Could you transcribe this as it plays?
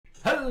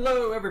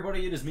Hello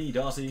everybody, it is me,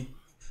 Darcy.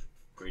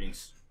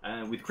 Greetings.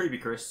 And with Creepy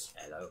Kris.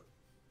 Hello.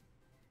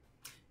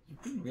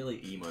 You've been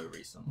really emo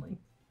recently.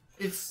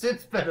 It's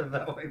better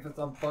that way for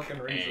some fucking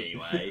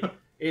reason. Anyway,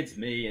 it's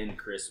me and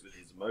Kris with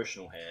his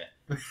emotional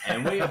hair.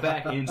 And we are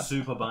back in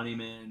Super Bunny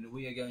Man.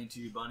 We are going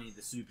to bunny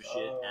the super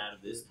shit out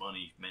of this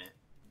bunny man.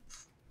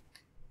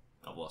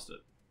 I've lost it.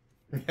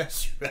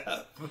 Yes, you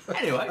have.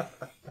 Anyway,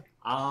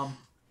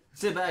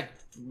 sit back,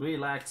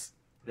 relax,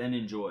 then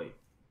enjoy.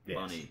 Yes.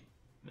 Bunny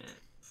man.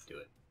 Do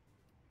it.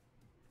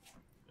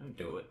 Don't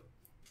do it.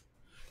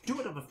 Do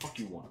whatever the fuck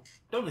you want.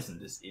 Don't listen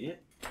to this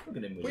idiot. Look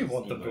at him with We his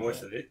want the emo voice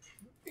hair. of it.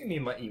 What do you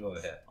mean my emo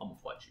hair? I'm gonna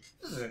fight you.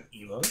 This isn't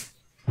emo.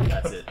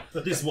 That's it.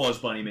 This was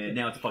Bunny Man.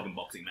 Now it's a fucking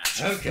boxing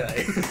match.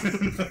 Okay.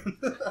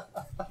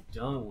 You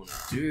don't want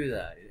to do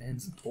that. It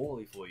ends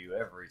poorly for you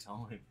every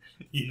time.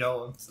 You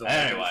know I'm still.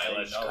 Anyway,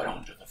 let's get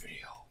on to the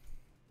video.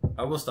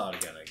 I will start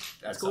again.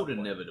 It's called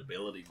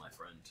inevitability, my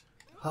friend.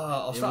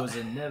 I'll It start. was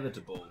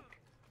inevitable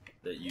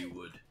that you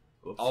would.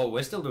 Whoops. Oh,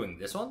 we're still doing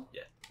this one?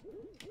 Yeah.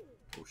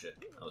 Oh shit,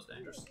 that was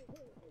dangerous.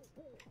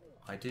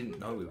 I didn't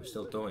know we were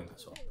still doing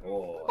this one.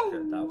 Oh,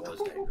 that was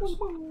dangerous.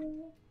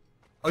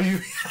 Oh,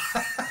 you.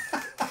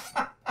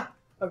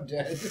 I'm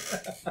dead.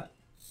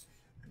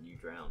 And you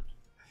drowned.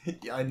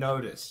 Yeah, I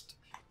noticed.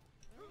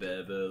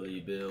 Beverly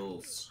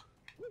Bills.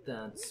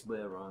 That's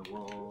where I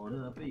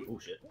wanna be. Oh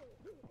shit.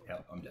 Yeah,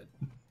 I'm dead.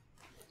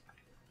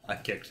 I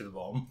kicked the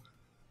bomb.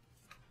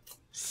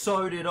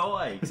 So did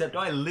I, except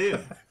I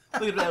live.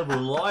 Look at how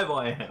alive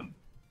I am.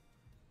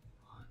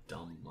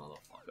 Dumb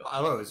motherfucker.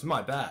 Oh, it's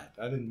my bad.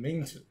 I didn't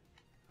mean to.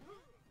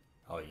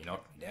 Oh, you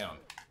knocked me down.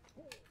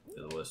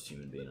 You're the worst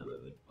human being I've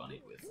ever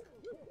bunnied with.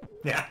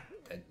 Yeah.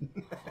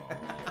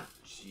 Oh,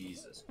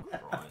 Jesus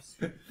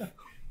Christ.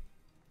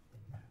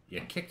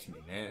 You kicked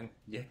me, man.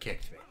 You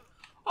kicked me.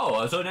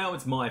 Oh, so now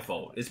it's my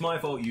fault. It's my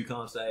fault you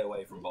can't stay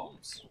away from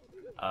bombs.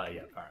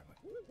 Yeah,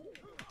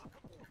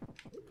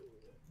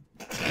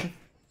 apparently.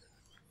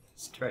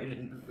 Straight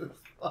into the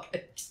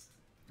fight.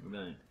 We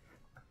don't.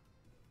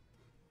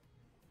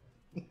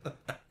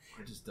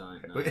 I just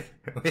don't know.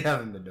 We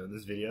haven't been doing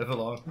this video for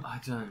long. I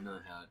don't know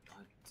how.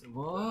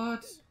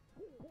 What?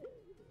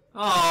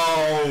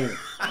 Oh!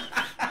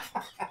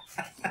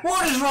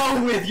 What is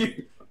wrong with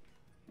you?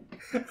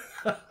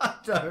 I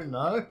don't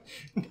know.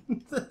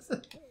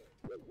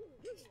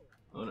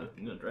 Oh no,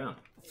 I'm gonna drown.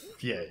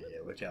 Yeah,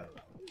 watch out.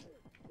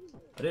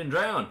 I didn't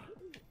drown.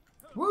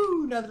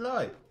 Woo, another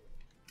life.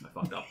 I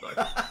fucked up though.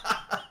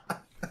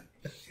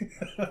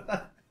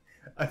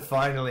 I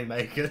finally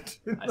make it.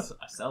 I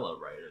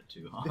celebrated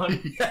too hard.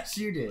 Yes,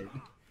 you did.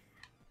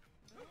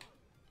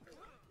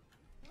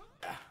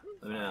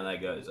 Let me know how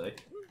that goes, eh?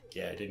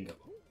 Yeah, it didn't go.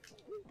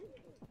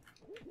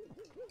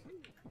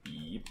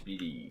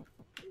 Yippity.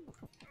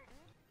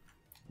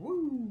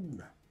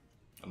 Woo!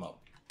 I'm up.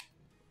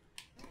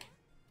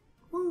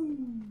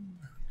 Woo!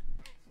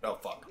 Oh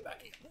fuck, I'm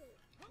back here.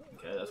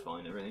 Okay, that's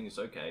fine. Everything is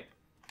okay.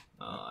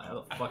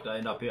 How the fuck did I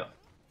end up here?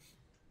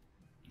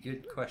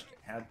 Good question.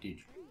 How did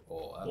you?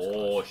 Oh, that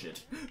Oh was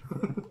shit.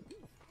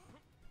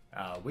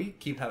 we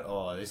keep having.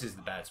 Oh, this is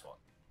the bad spot.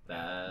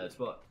 Bad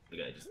spot.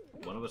 Okay, just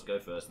one of us go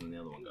first and then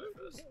the other one go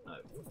first. No,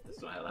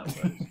 that's not how that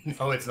works.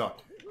 Oh, it's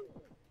not.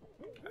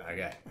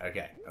 Okay,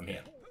 I'm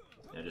here.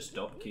 Now just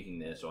stop kicking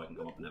there so I can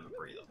come up and have a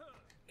breather.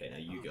 Okay, now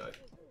you go.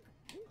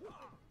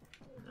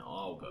 Now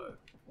I'll go.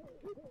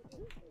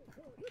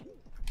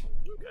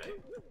 Okay.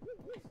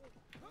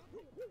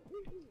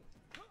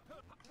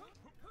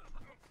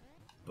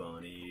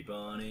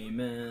 Bunny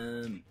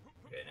man.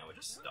 Okay, now we're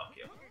just stuck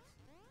here.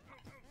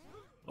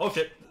 Oh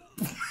shit!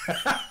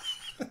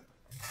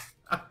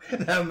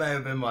 That may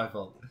have been my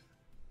fault.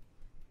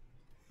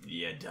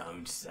 You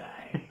don't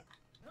say.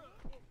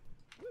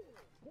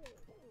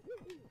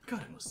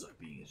 God, it must suck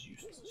being as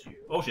useless as you.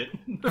 Oh shit!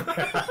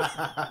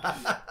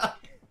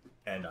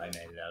 And I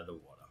made it out of the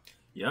water.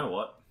 You know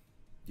what?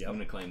 Yep. I'm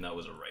gonna claim that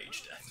was a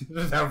rage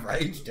death. That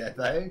rage death,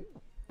 eh?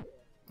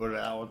 Put it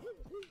out.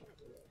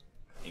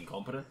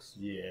 Incompetence?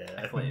 Yeah.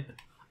 I claim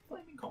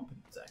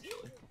incompetence,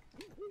 actually.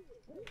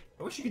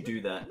 I wish you could do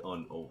that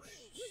on... Oh,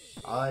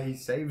 I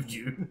saved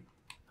you.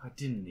 I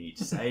didn't need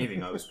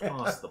saving. I was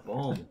past the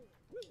bomb.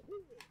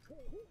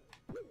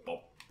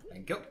 Bop.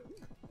 Thank you.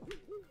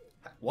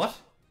 What?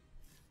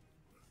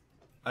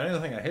 I don't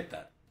think I hit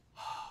that.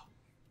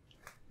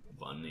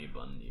 Bunny.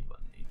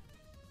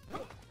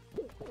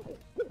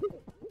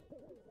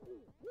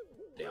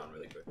 Down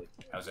really quickly.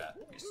 How's that?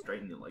 You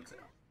straighten your legs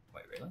out.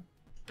 Wait, really?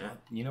 Yeah.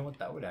 You know what?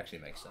 That would actually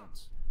make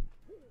sense.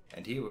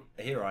 And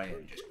here I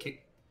am, just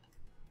kick.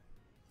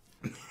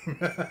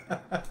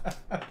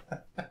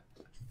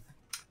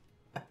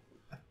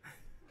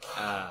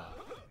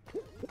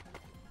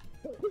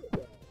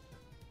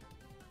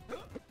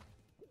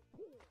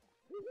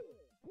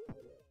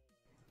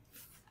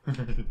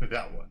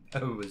 That one.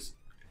 That was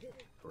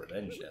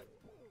revenge death.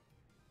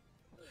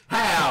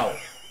 How?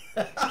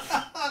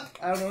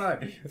 I don't know.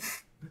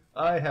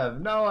 I have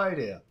no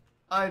idea.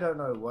 I don't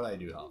know what I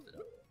do half the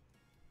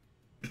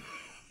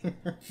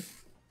time.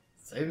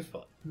 Same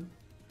spot.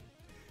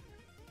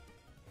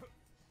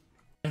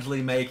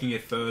 gladly making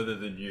it further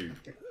than you.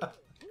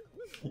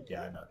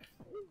 Yeah, I know.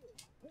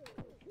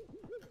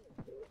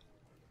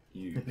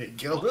 You It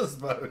killed us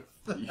both.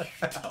 You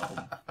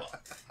dumb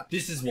fuck.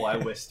 This is why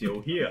we're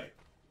still here.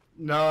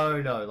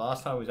 No,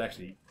 last time was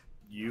actually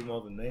you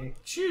more than me.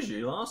 Choose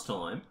you last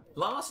time.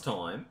 Last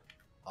time,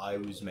 I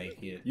was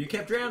making it. you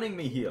kept drowning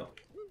me here.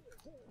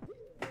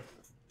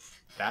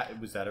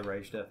 Was that a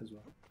rage death as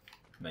well?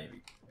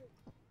 Maybe.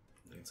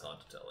 It's hard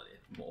to tell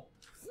anymore.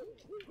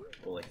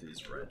 All I see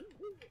is red.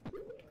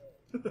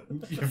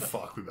 You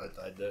fuck, we both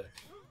died there.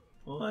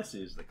 All I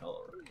see is the colour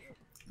red.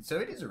 So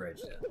it is a rage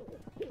death.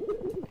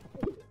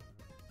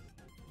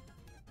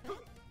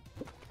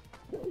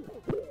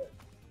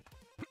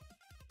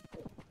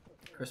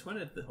 Kris, when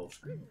did the whole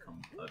screen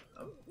become a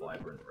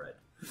vibrant red?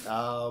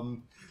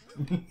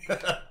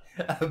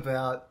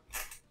 About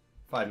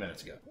 5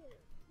 minutes ago.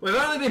 We've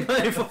only been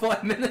playing for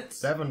 5 minutes!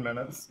 7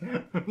 minutes.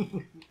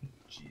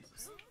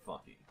 Jesus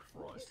fucking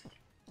Christ.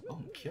 Oh,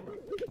 I'm killing.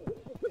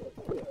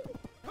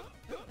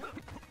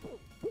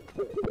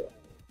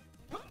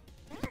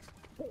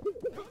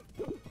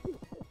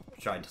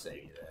 Tried to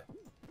save you there.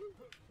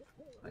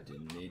 I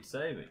didn't need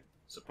saving.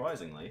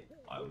 Surprisingly,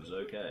 I was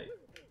okay.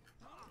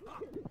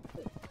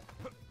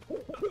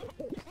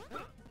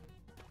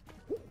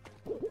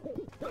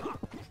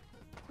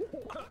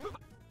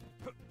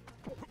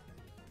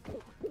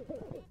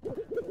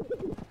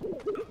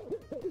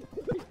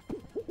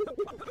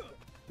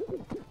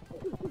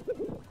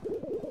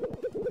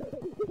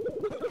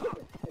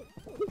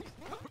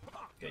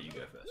 Okay, you go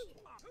first.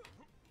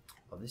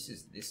 Oh, this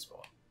is this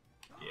spot.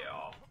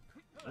 Yeah.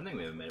 I don't think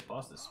we ever made it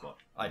past this spot.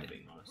 I did.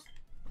 Being honest.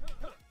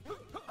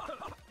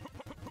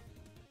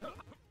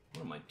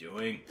 What am I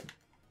doing?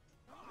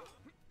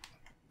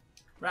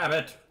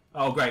 Rabbit!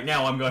 Oh great,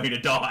 now I'm going to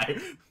die!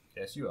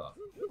 Yes, you are.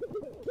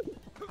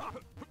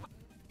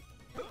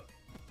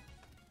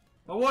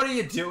 Well, what are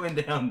you doing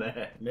down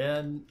there?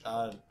 Man,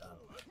 I don't know.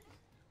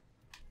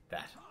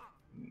 That.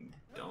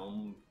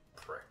 Dumb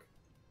prick.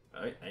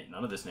 Hey,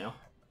 none of this now.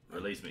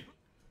 Release me.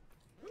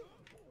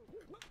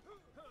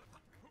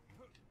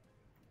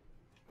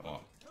 Come on.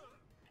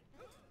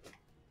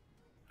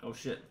 Oh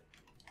shit.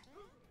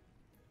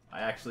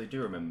 I actually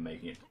do remember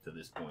making it to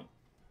this point.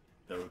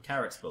 There were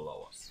carrots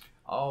below us.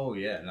 Oh,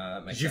 yeah, no,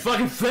 that makes You sense.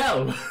 fucking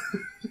fell!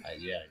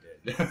 Yeah, I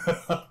did.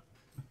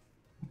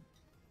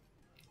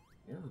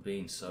 You ever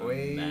been so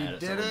We mad at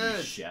did someone you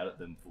it! shout at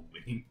them for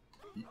winning?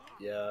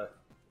 Yeah.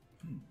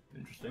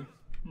 Interesting.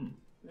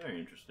 Very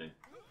interesting.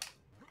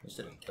 I just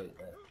didn't kill you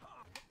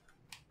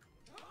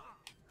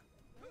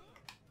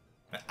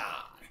there.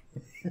 Ah.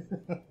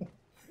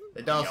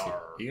 Hey, Darcy,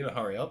 Yarr. you gonna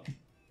hurry up?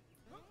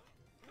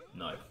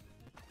 No.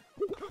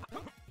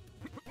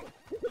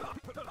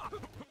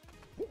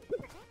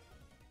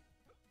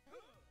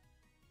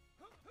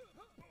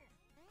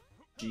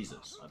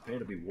 Jesus, I appear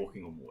to be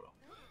walking on water.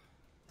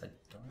 I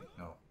don't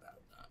know about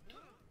that.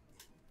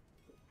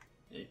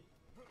 Yeah.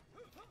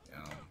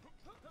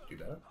 Do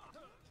better?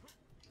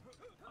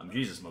 I'm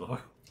Jesus,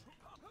 motherfucker.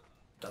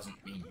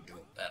 Doesn't mean you do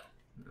it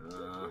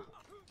better.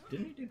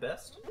 Didn't you do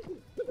best?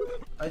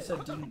 I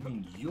said didn't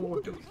mean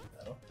you're doing it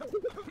better.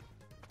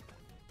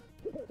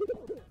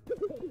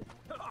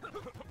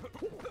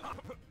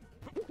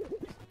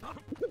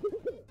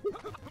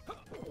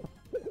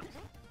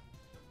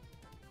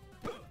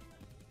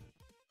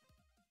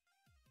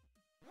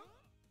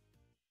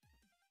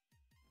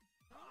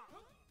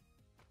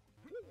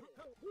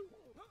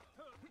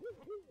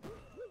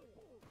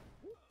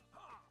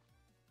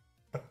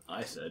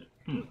 I said,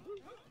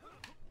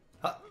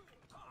 Ha.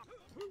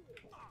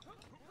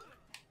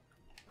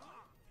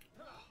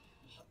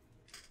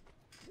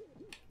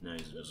 No,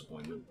 he's a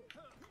disappointment.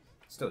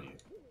 Still you.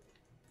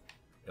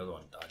 You're the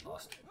one who died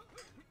last.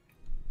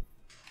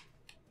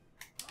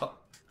 Ha.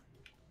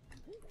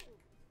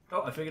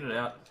 Oh, I figured it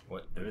out.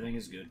 What? Everything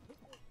is good.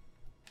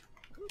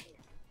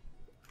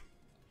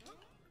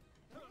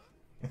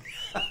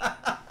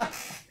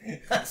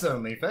 That's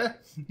only fair.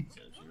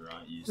 Serves you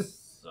right, you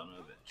son of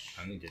a bitch.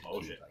 I only did Oh,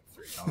 it shit. like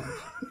 3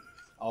 times.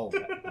 Oh,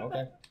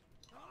 okay.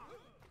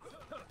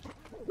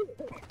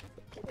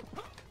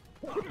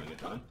 Having a good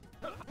time.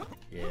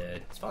 Yeah,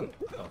 it's fun.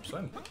 Oh,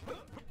 swim.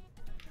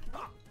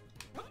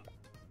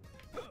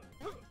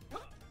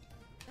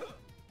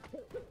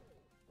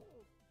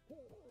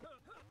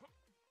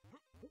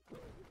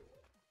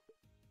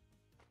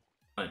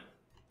 Fine.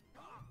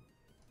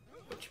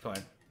 What's your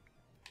plan?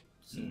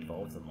 Does it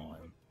involve the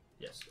mine?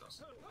 Yes, it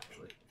does.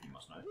 Actually, you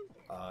must know.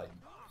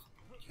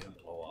 You can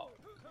blow up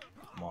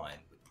mine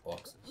with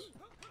boxes.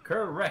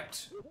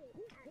 Correct.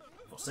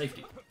 For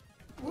safety.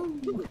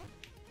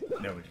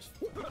 No, we're just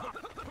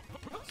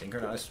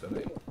synchronized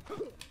swimming.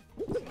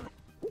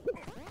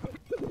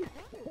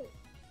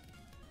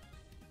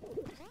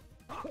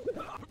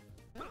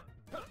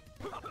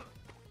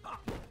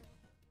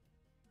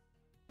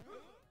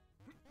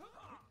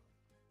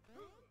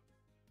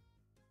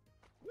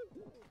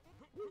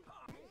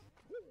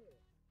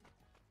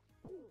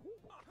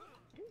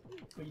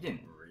 Well, you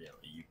didn't really.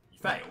 You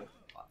failed.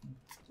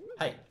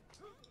 Hey,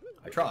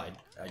 I tried.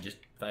 I just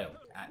failed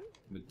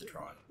with the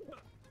try.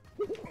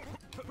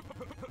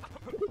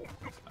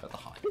 I got the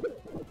height.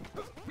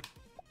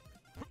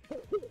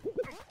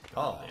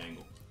 Oh, The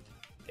angle.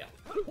 yeah.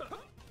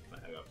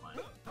 I got mine.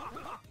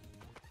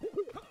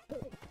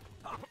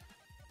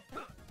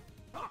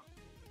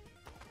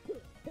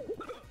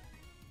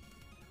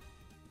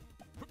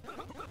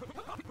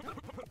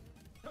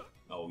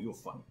 Oh, you're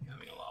fucking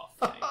having a laugh.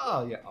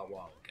 Oh, yeah. Oh,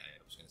 well, okay.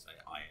 I was going to say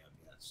I am,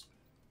 yes.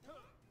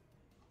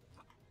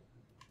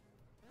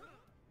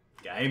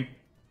 Game.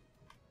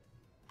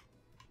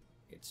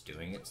 It's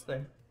doing its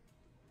thing.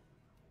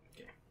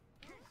 Okay.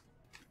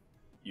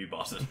 You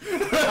bastard.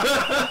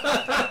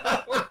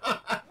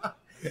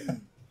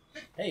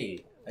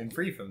 Hey, I'm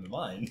free from the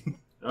mine.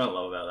 I don't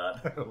love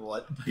about that.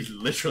 What? He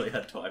literally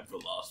had time for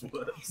last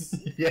words.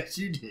 Yes,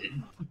 you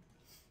did.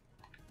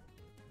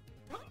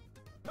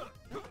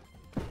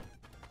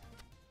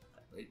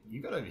 Wait,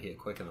 you got over here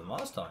quicker than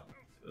last time.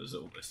 It was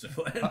all best of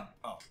plan.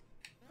 Oh,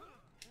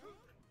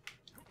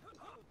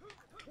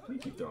 Why do you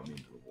keep throwing me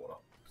into the water?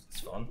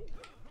 it's fun.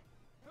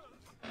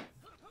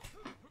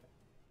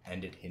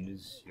 And it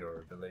hinders your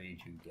ability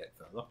to get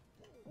further.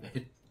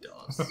 It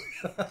does.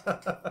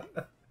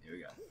 Here we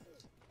go.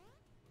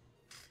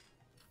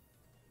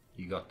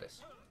 You got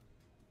this.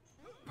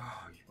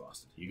 Oh, you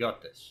bastard. You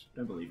got this.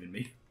 Don't believe in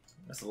me.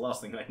 That's the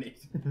last thing I need.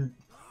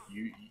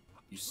 You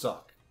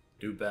suck.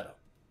 Do better.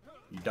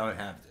 You don't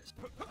have this.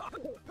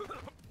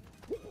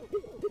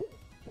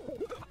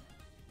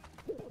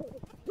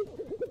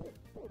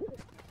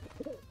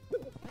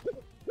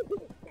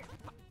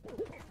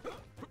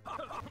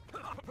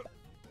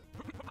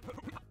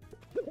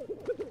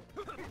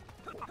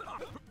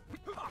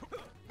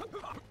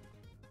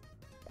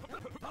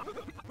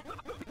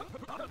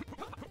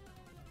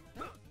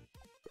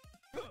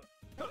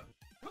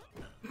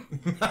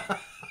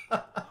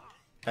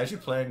 How's your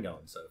plan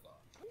going so far?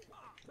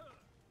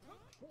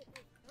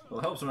 Well,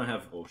 it helps when I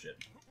have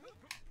bullshit.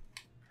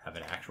 Have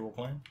an actual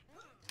plan?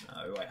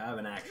 No, I have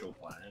an actual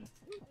plan.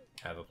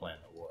 Have a plan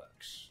that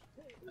works.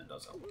 That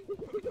does help.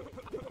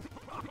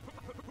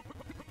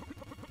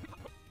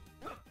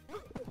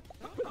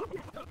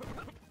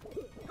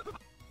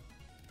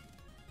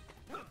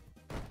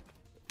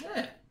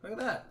 Yeah, look at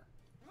that.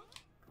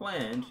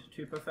 Planned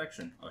to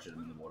perfection. I should have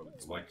been in the water with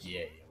the spikes.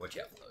 Yeah, watch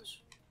out for those.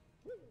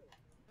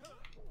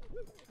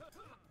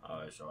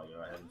 Oh, shall I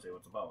go ahead and see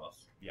what's above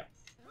us? Yeah.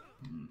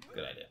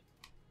 Good idea.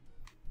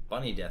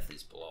 Bunny death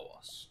is below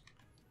us.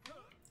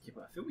 Yeah,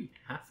 but I feel we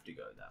have to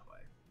go that way.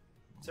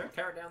 Is there a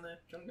carrot down there?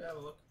 Do you want to go have a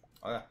look?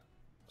 Okay.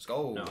 Let's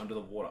go. No, under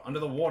the water. Under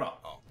the water!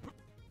 Oh.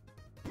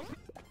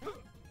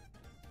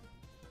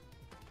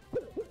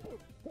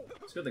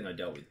 It's a good thing I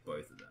dealt with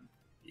both of them.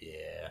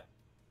 Yeah.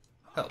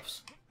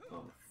 Helps. I'm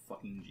a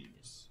fucking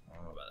genius. I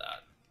don't know about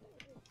that.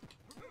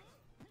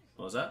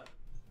 What was that?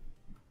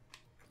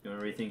 You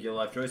want to rethink your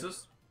life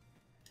choices?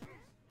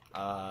 No,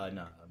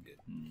 I'm good.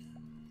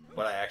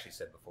 What I actually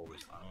said before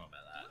was, I don't know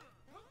about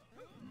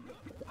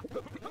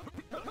that.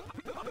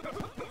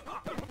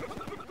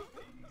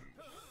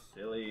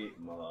 Silly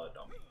mother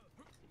dummy.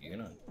 You're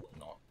gonna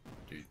not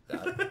do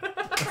that.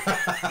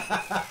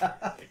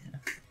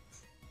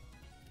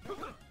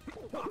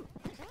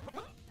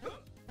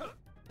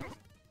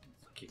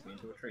 Kick me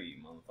into a tree,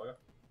 you motherfucker.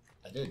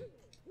 I did.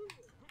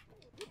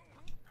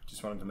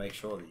 Just wanted to make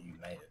sure that you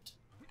made it.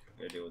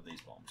 Go deal with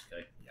these bombs,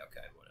 okay? Yeah,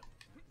 okay, whatever.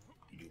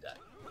 You do that.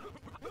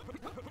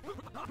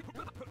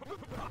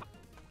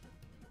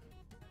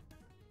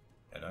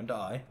 And don't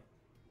die.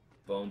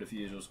 Bomb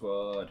defusal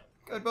squad.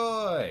 Good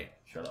boy!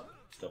 Shut up.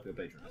 Stop your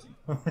patronizing.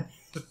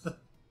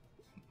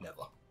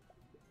 Never.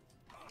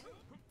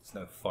 There's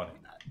no fun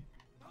in that.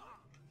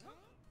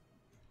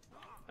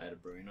 I had a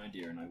brilliant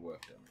idea and I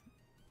worked on it.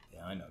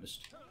 Yeah, I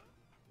noticed.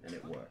 And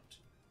it worked.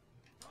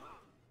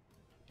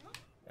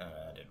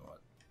 It didn't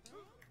work.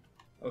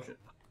 Oh shit.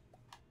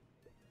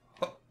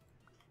 Oh.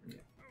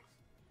 Yeah.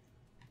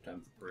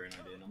 Time for brilliant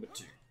idea number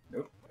 2.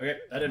 Nope. Okay,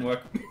 that didn't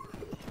work.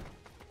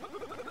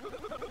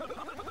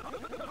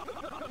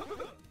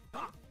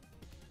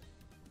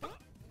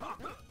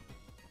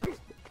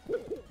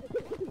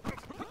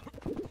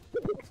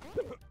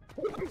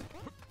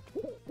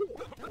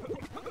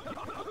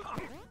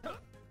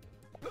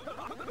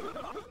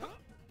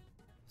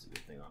 It's a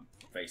good thing I'm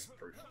face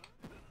proof.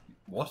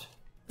 What?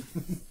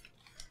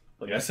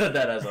 Like I said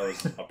that as I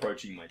was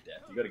approaching my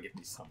death. You gotta give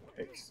me some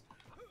ways.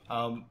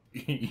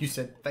 You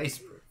said face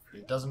proof.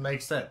 It doesn't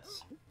make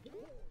sense.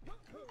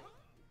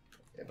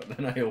 Yeah, but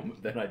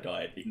then I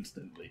died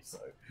instantly, so...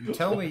 You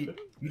tell me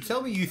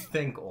you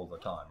think all the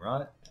time,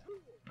 right?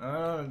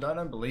 I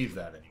don't believe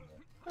that anymore.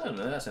 I don't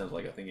know, that sounds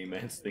like a thingy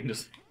man's thing to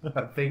say. A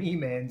thingy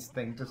man's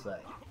thing to say.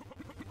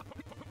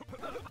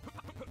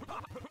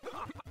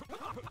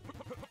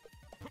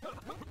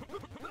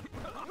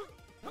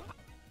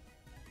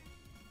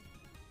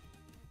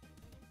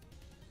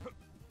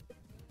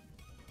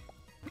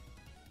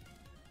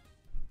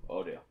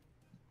 Oh dear.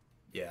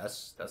 Yeah,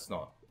 that's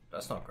not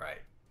great.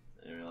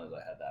 I didn't realise I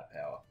had that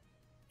power.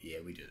 Yeah,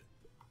 we do.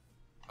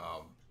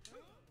 I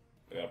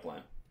got a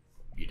plan.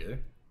 You do?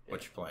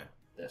 What's your plan?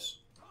 This.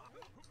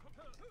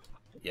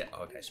 Yeah,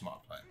 okay,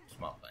 smart plan.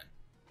 Smart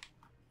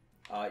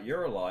plan.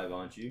 You're alive,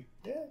 aren't you?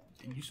 Yeah,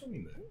 you saw me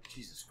move.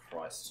 Jesus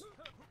Christ.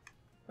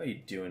 What are you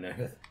doing over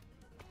there?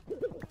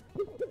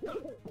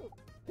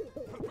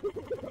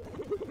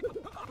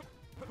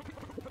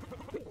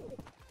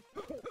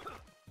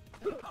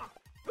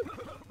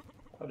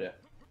 Oh dear.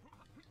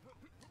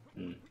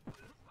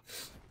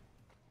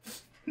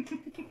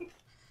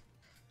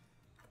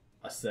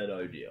 I said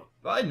oh dear.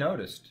 I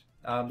noticed.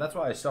 That's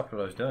why I stopped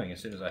what I was doing as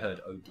soon as I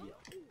heard oh dear.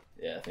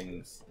 Yeah,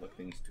 things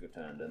took a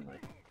turn, didn't they?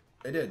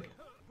 They did.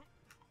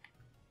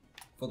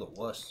 For the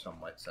worst, some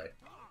might say.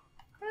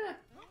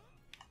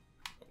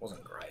 It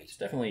wasn't great. It's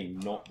definitely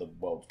not the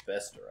world's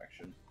best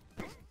direction.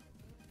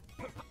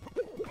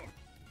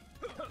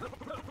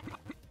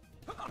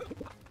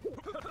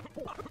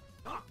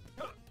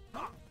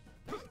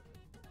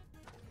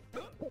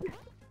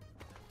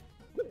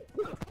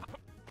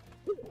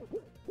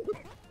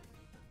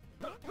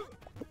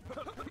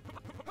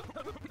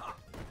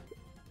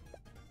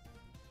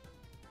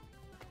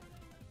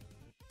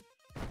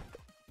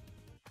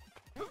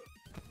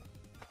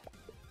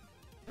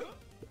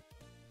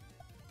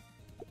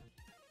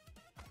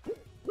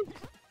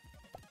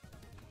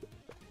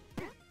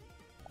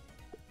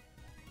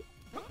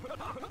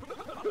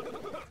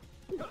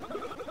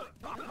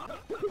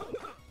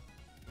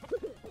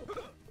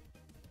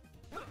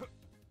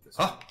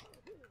 Huh?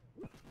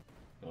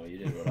 Oh, you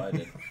did what I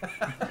did.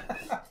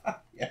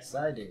 Yes,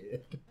 I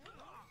did.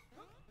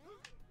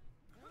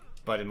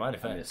 But in my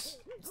defense,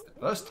 it's the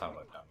first time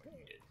I've done what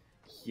you did.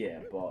 Yeah,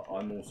 but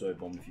I'm also a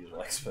bomb defusal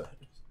expert.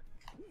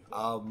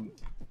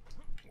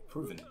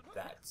 Proven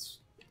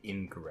that's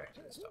incorrect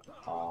this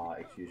time.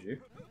 Excuse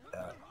you.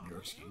 You're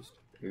excused.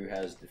 Who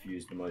has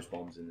defused the most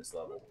bombs in this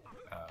level?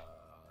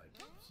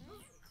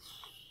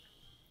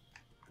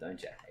 Don't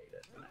you hate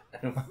it?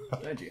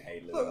 Don't you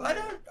hate it? Look, I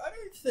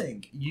don't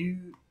think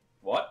you.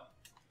 What?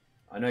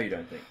 I know you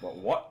don't think, but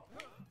what?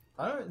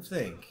 I don't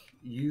think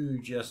you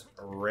just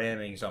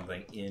ramming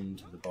something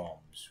into the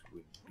bombs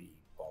would be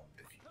bomb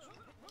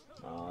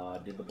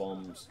defusal. Did the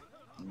bombs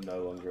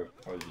no longer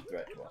pose a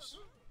threat to us?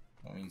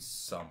 I mean,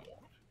 somewhat.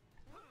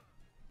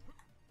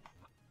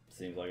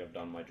 Seems like I've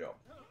done my job.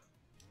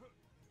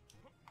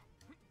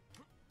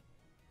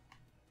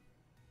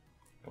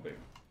 Copy.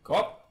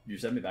 Cop! You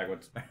sent me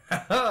backwards.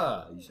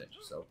 You sent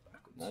yourself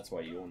backwards. That's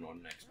why you're not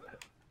an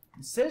expert.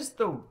 It says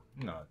the...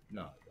 No,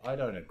 I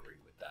don't agree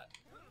with that.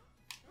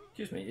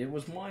 Excuse me, it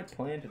was my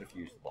plan to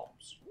defuse the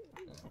bombs.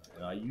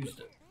 And I used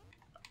it.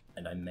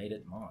 And I made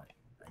it mine.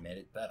 I made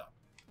it better.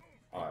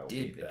 I will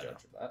be the judge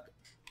of that.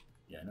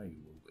 Yeah, I know you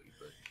will be,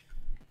 but...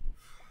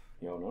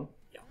 You hold on?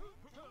 Yeah.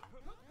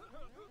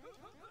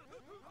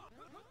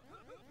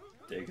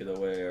 Take it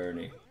away,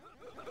 Ernie.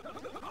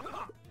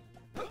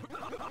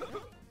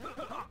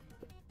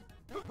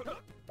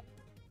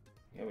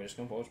 Yeah, we're just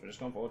going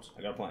forwards,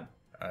 I got a plan.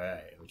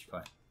 Alright, what's your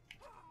plan?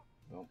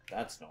 Well,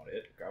 that's not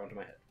it. Grab onto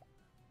my head.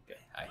 Okay,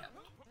 I have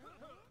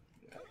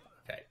it.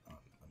 Okay,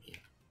 I'm here.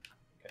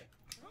 Okay.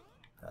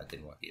 That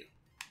didn't work either.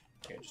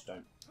 Okay, just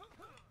don't.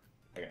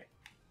 Okay.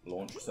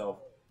 Launch yourself.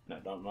 No,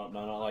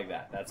 not like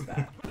that. That's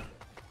bad.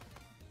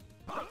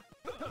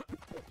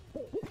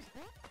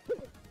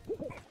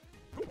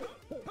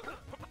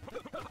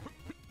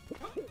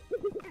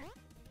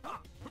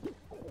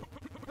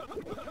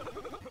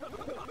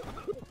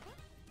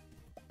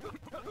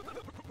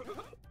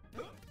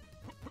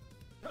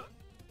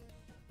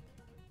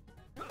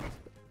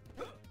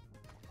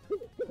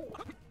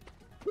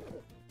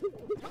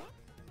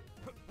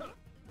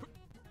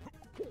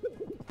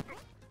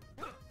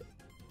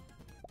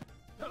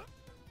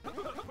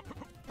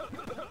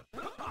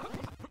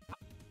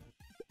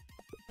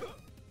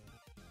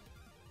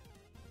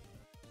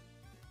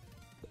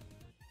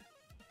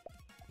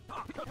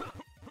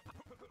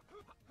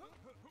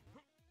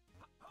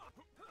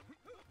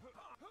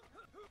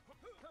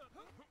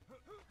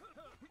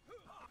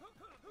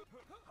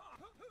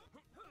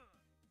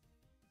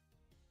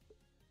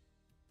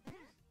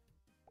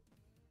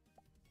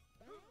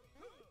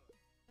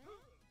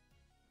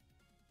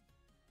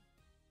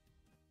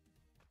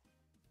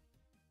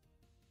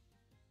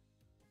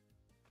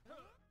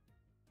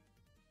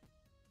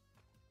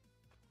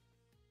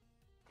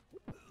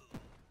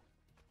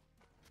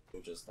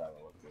 We'll just have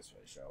a look this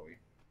way, shall we?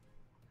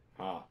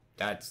 Ah.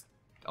 That's...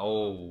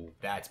 Oh,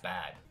 that's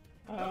bad.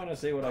 I want to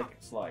see what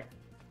it's like.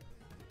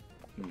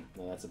 No,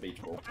 that's a beach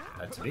ball.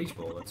 That's a beach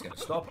ball that's going to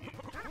stop you.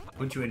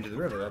 Put you into the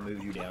river, that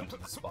moves you down to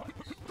the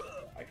spikes.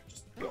 I could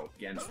just go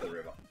against the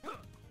river.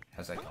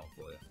 How's that going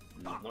for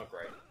you? Not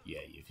great. Yeah,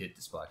 you've hit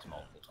the spikes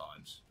multiple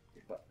times.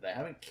 But they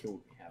haven't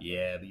killed me, have they?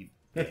 Yeah, but you...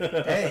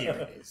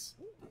 There it is.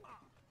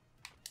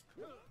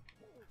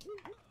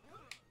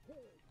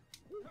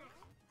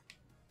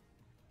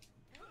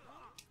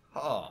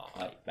 Oh,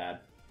 Bad.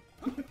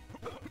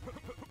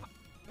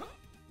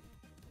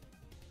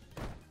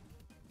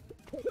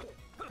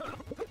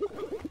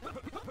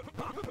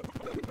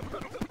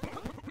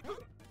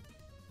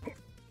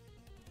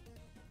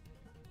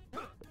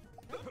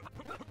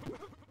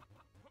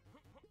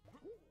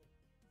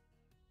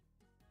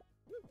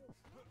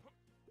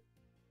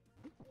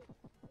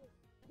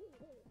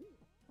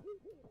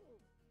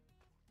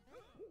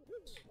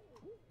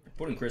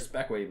 Putting Kris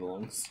back where he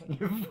belongs.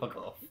 You fuck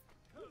off.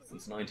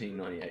 Since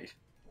 1998.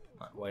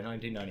 Why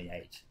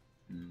 1998?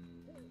 You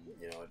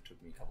know, it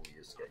took me a couple of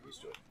years to get used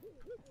to it.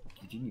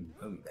 You didn't even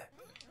know me back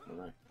then. I don't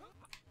know.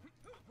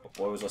 But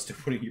why was I still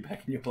putting you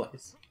back in your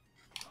place?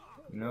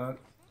 You know what?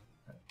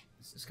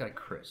 It's this guy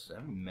Kris.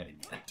 I haven't met him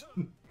yet.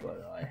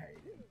 But I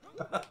hate him.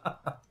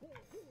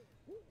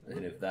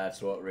 And if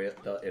that's what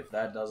if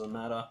that doesn't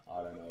matter,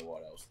 I don't know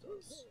what else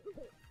does.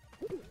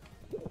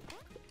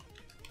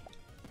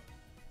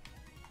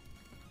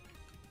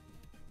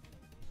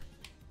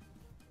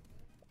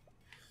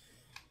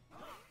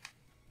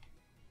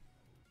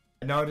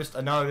 I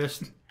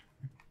noticed.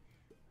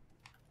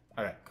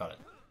 Alright, got it.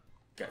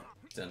 Okay,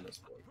 send this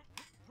boy.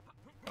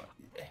 Oh,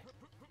 yeah.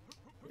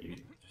 Are you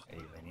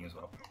landing as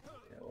well?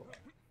 Yeah, well,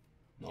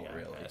 not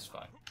really. That's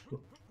fine.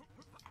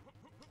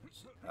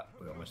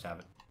 We almost have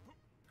it.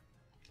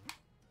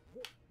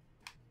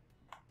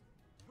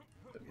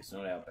 But it's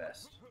not our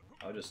best.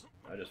 I'll just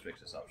fix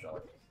this up,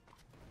 shall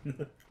I?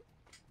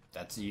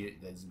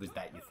 Was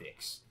that your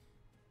fix?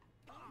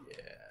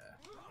 Yeah.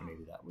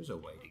 Maybe that was a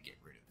way to get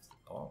rid of the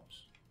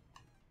bombs.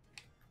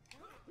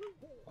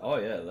 Oh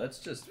yeah, let's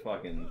just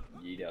fucking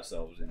yeet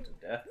ourselves into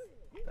death.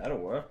 That'll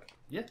work.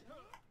 Yeah.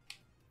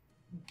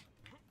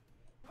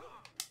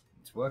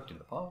 It's worked in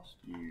the past.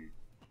 You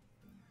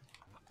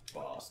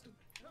bastard.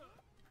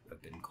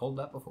 I've been called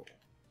that before.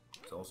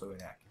 It's also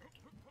inaccurate.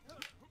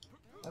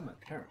 Oh, my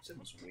parents, it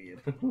was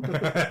weird.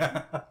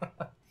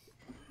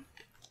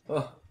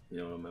 Oh, you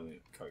know what, I'm having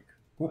a Coke.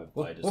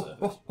 I deserve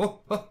it.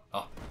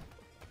 Oh.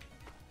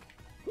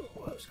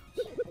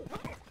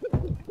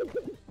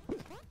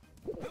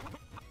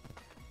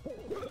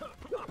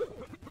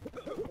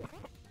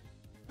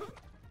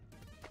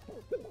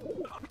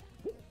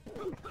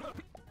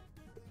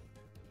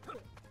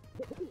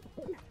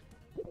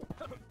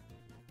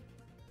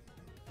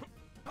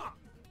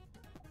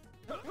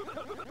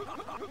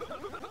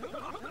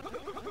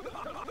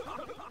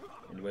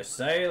 And we're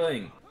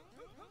sailing.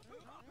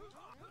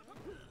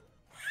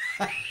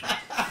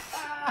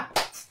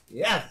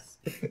 Yes.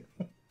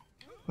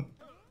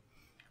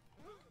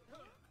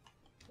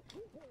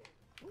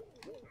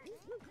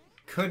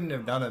 Couldn't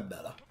have done it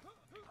better.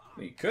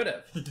 We could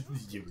have.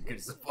 You could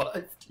have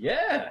survived.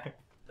 Yeah.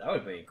 That would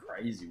have been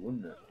crazy,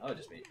 wouldn't it? That would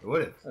just be. It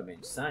would have. That would have been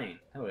insane.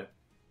 That would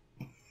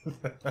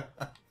have.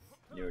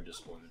 You're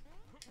disappointed.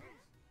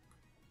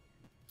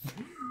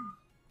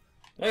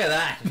 Look at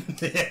that.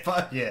 Yeah,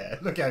 fuck yeah.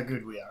 Look how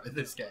good we are in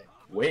this game.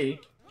 We?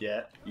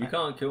 Yeah. You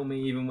can't kill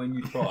me even when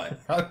you try.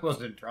 I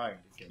wasn't trying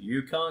to kill you.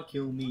 You can't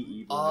kill me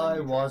even when I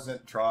you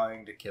wasn't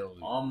trying to kill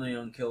you. I'm the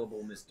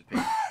unkillable Mr. P.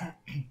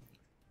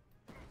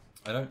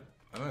 I don't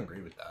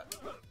agree with that.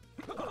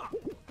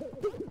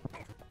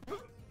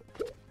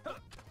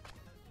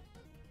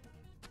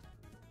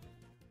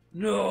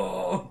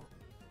 No!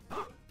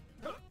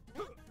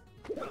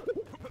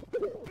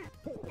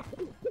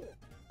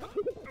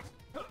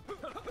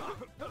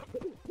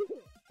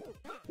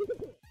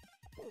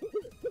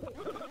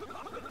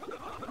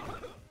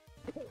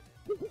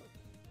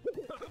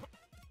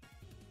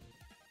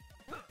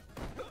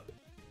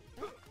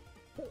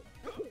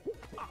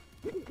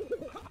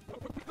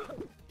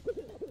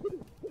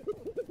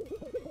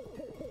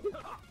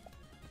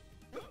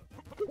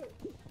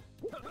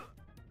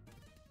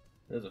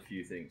 There's a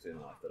few things in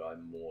life that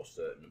I'm more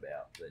certain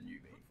about than you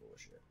being full of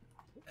shit.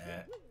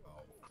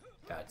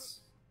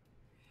 That's...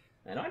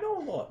 And I know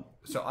a lot.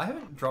 So I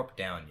haven't dropped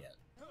down yet.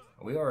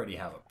 We already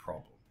have a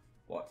problem.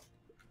 What?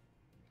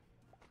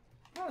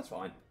 Oh, that's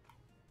fine.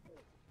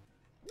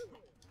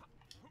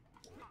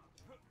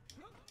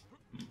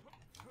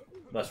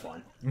 That's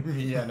fine.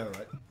 Yeah, I know,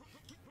 right?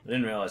 I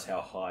didn't realise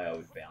how high I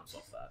would bounce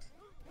off that.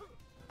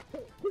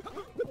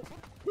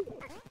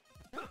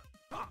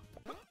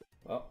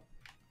 Well,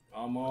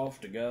 I'm off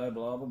to go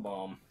blah blah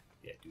bomb.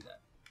 Yeah, do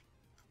that.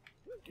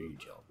 Do your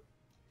job.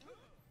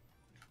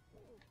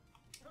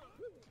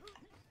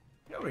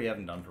 You know what we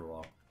haven't done for a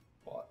while?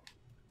 What?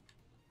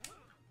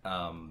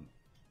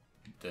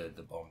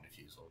 The bomb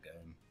defusal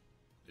game.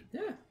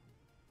 Yeah.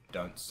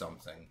 Don't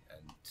something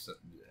and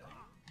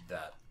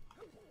that.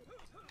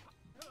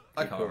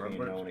 I I can't and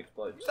remember. no one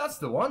explodes. That's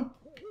the one.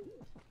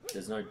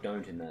 There's no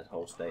don't in that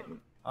whole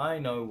statement. I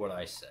know what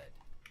I said.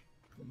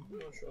 I'm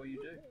not sure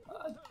you do.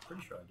 I'm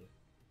pretty sure I did.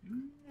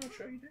 I'm not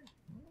sure you do.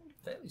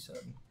 Fairly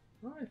certain.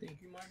 I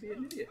think you might be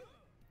an idiot.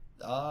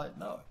 No.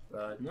 No,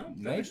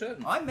 Maybe, fairly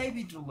certain. I may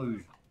be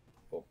delusional,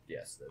 Well,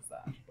 yes, there's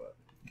that, but...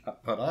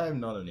 but I am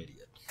not an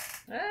idiot.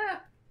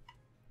 Ah!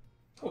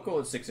 We'll call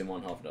it 6 in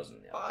one, half a dozen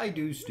in the other. I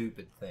do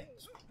stupid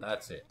things.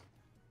 That's it.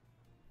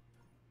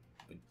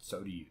 But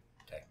so do you,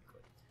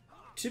 technically.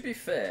 To be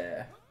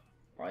fair,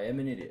 I am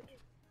an idiot.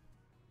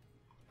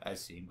 I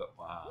see, but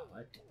wow.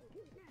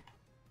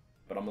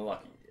 But I'm a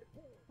lucky idiot.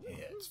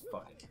 Yeah, it's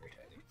fucking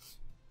irritating.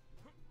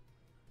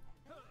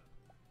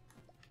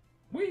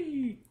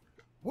 Whee!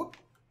 Whoop!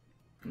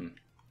 Hmm.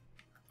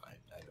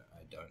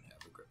 I don't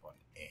have a grip on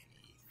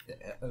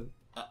anything.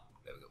 Oh,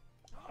 there we go.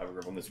 I have a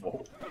grip on this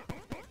wall.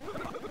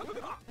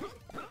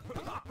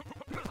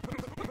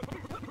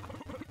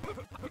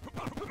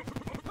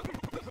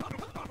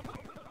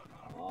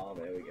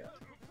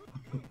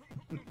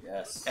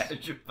 Yes.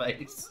 How's your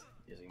face?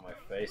 Using my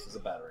face as a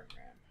battering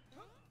ram.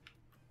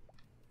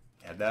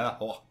 And there.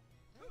 Oh.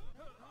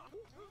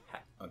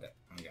 Okay.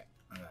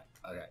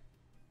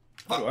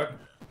 Good work.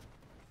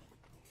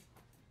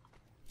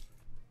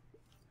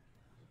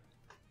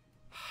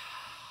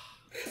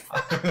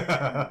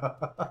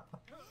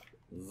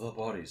 The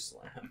body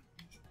slam.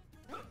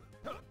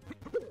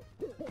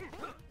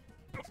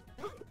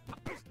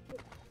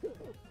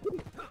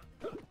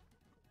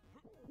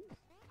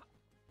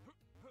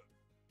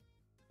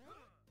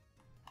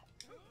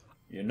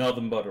 You're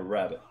nothing but a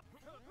rabbit.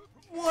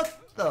 What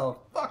the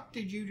fuck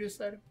did you just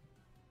say?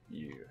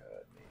 You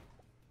heard me,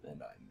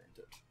 and I meant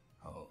it.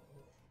 Oh,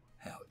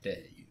 how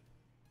dare you.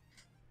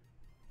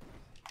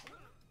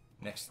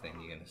 Next thing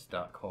you're gonna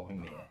start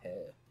calling me a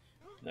hare.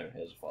 No,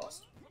 hares are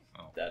fast.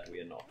 Oh. That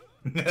we are not.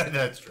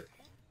 That's true.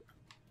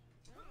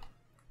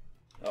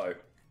 Uh-oh.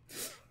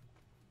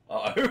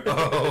 Uh-oh.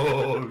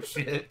 Oh,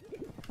 shit.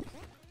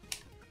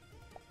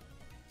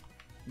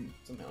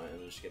 Somehow I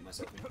managed to get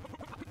myself in.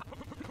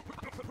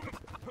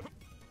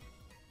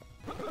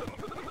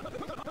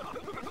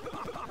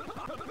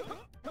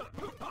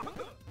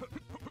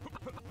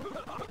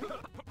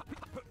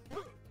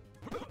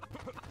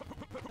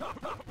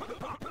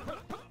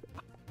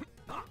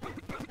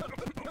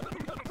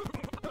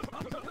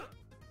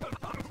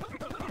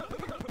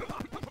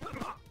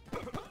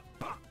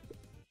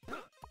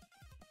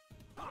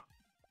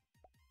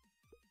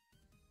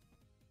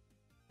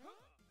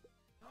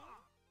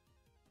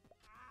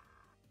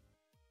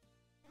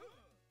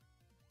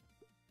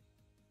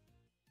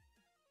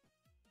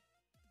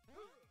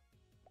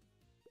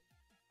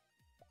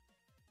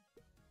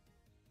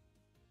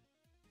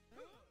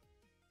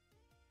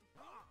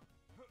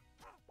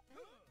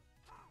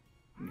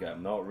 Okay,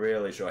 I'm not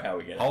really sure how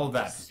we get Hold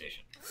that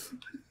position.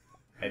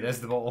 Hey, there's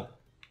the ball.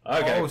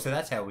 Okay. Oh, so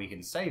that's how we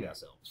can save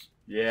ourselves.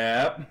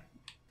 Yep.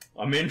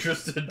 I'm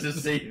interested to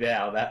see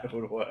how that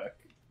would work.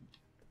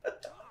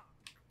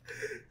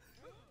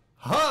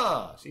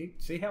 Ha!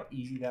 See how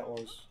easy that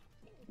was?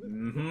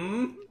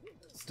 Mm-hmm.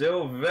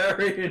 Still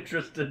very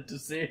interested to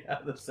see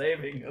how the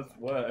saving us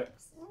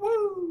works.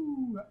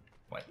 Woo!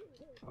 Wait.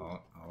 Hold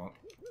on.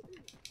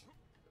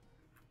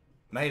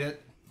 Made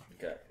it.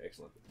 Okay,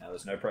 excellent. Now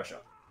there's no pressure.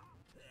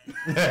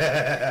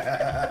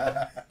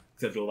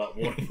 Except all that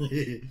water.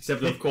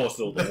 Except, of course,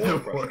 all the water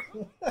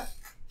pressure. I'm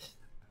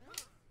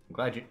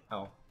glad you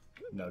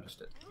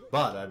noticed it.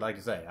 But I'd like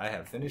to say, I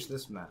have finished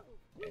this map.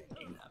 And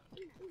you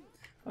haven't.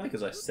 Only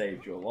because I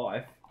saved your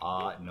life.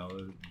 No,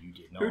 you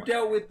did not. Who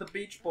dealt with the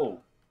beach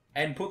ball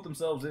and put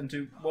themselves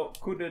into what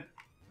could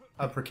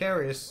A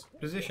precarious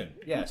position,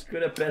 yes.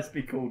 could at best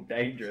be called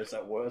dangerous,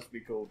 at worst be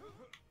called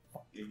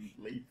fucking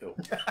lethal.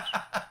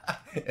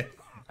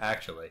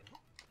 Actually,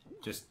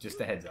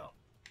 just a heads up.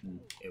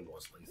 It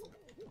was lethal.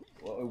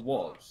 Well, it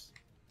was.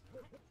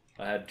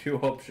 I had two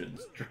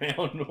options: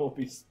 drown or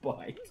be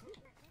spiked.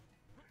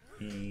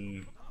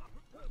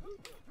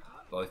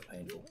 Both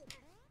painful.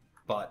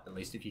 But at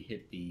least if you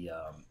hit the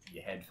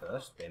your head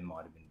first, there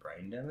might have been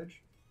brain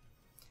damage.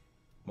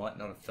 Might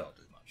not have felt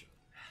as much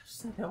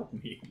Does that help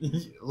me?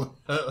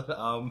 of it.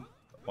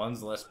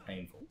 One's less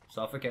painful.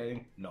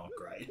 Suffocating, not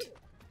great.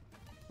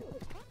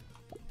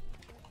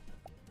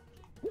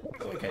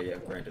 Okay, yeah,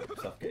 granted,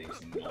 suffocating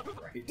is not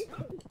great.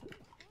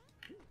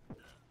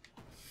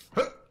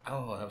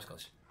 Oh, that was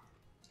close.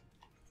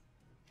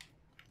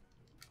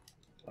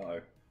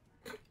 Uh-oh.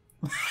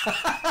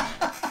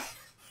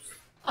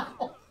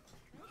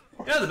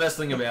 You know the best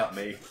thing about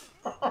me?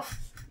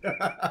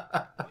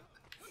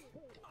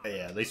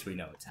 Yeah, at least we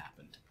know it's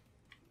happened.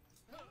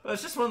 Well,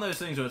 it's just one of those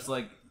things where it's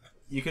like,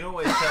 you can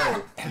always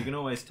tell. You can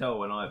always tell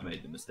when I've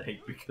made the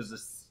mistake because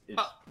it's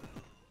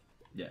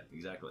yeah,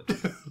 exactly.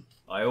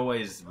 I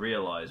always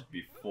realise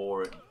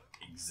before it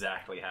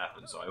exactly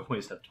happens, so I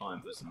always have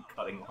time for some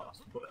cutting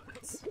last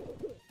words.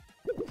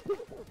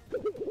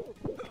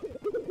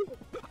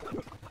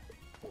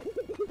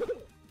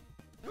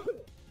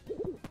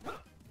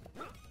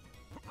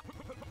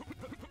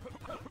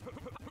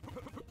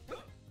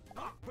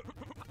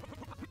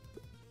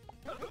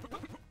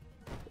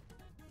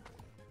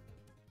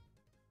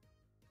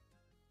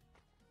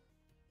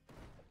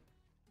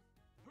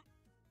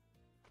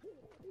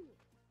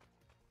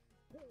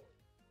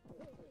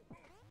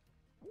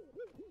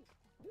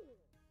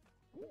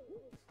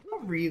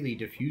 Not really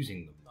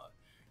diffusing them though.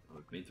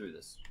 I've been through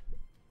this.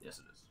 Yes,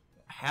 it is.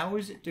 How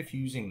is it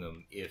diffusing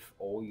them if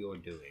all you're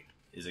doing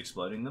Is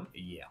exploding them?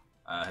 Yeah.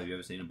 Have you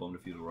ever seen a bomb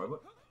defusal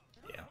robot?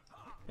 Yeah.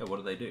 Yeah, what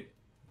do they do?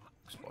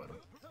 Explode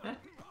them. Yeah,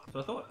 that's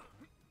what I thought.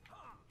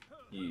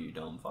 You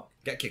dumb fuck.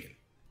 Get kicking.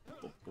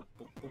 Boop, boop,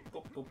 boop, boop,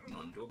 boop, boop.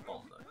 Not into a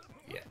bomb though.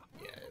 Yeah,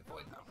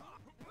 avoid that.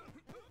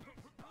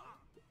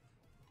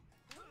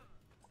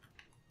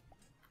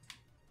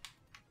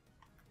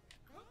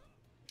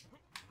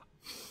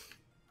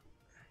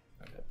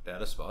 Okay,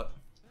 better spot.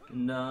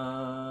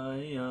 Nah,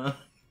 yeah.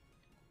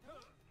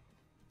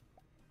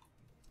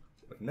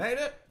 We made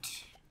it!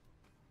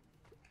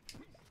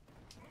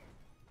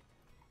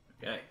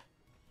 Okay.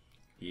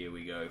 Here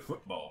we go.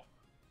 Football.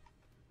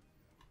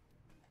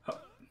 Hup.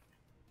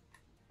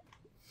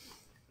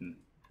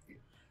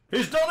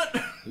 He's done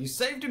it! He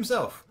saved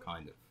himself,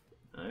 kind of.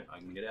 No, I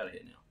can get out of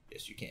here now.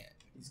 Yes, you can.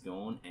 He's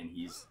gone and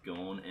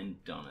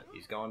done it.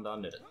 He's gone and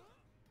done it.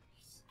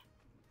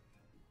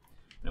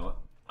 You know what?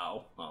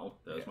 Ow,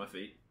 that was my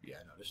feet. Yeah,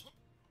 I noticed.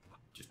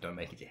 Just don't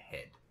make it your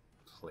head,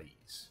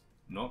 please.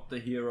 Not the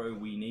hero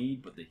we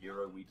need, but the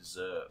hero we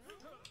deserve.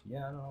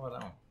 Yeah, I don't know what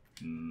that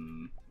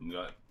one. We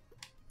got...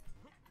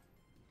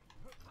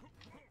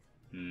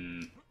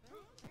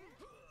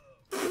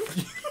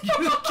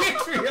 You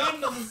kicked me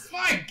under the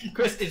spike!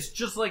 Kris, it's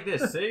just like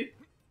this, see?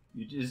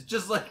 It's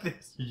just like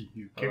this.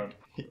 You Hold on.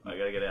 I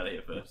gotta get out of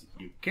here first.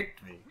 You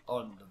kicked me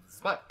under the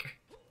spike.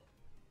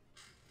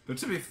 But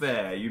to be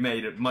fair, you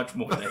made it much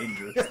more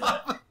dangerous.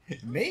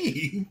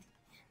 Me?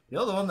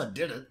 You're the one that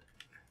did it.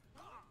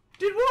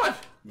 Did what?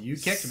 You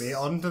kicked me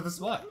onto the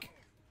spike.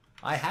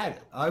 I had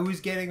it. I was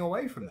getting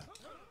away from that.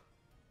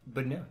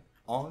 But no,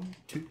 on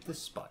to the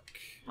spike.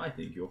 I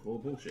think you're full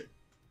of bullshit.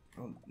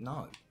 Oh,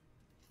 no.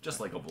 Just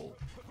like a bull.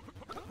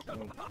 I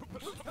don't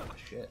this is full of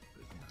shit.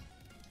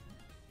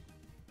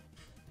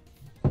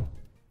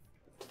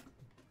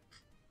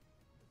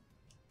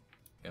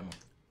 Come on.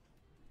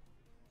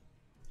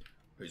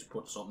 Who's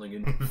put something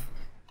in?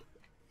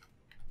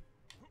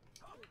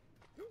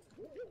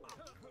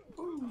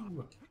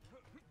 Ooh.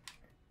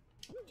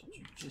 Did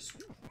you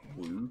just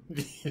woo?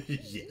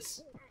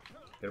 Yes.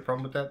 Got a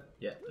problem with that?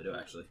 Yeah, I do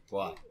actually.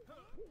 Why?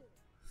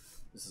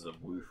 This is a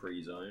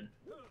woo-free zone.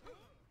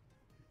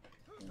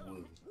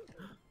 Woo.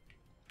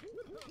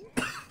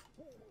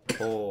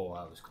 Oh,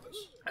 I was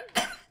close.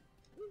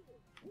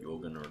 You're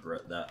gonna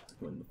regret that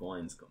when the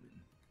fines come in.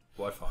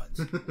 What fines?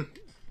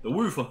 The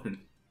woo fine!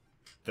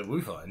 The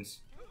woo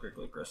fines?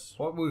 Quickly, Kris.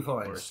 What woo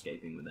We're fines?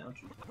 escaping without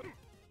you.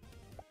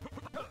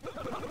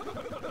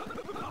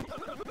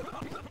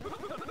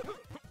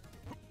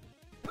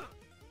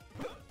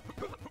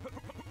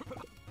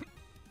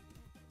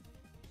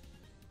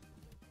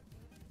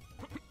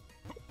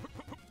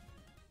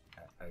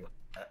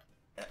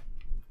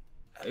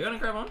 Are you gonna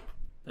grab on?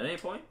 At any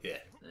point? Yeah.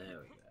 There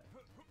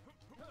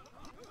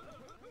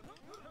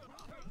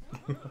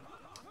we go.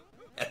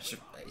 That's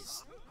your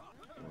face.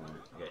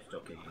 Okay,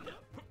 stop kicking down.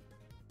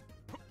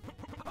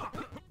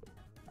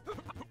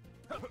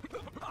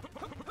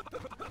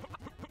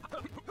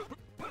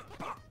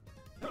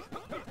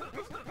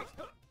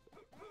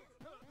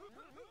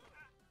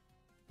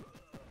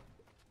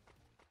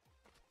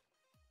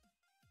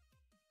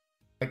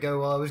 I go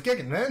while I was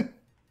kicking, man.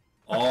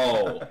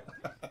 Oh!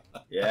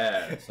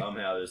 Yeah,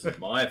 somehow this is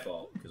my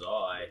fault, because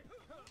I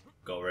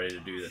got ready to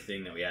do the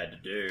thing that we had to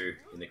do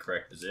in the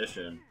correct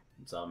position,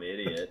 and some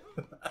idiot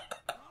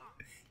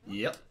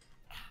Yep.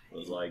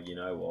 was like, you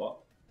know what?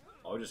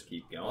 I'll just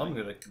keep going. I'm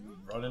gonna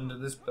run into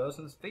this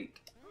person's feet.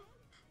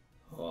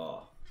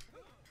 Oh.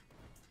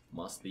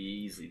 Must be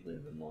easy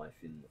living life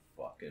in the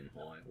fucking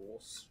high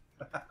horse.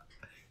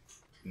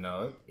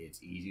 No,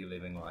 it's easy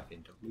living life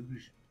in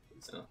delusion.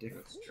 It's Oh,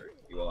 different. that's true.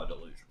 You are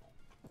delusional.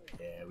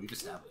 Yeah, we've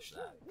established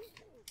that.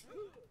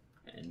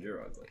 And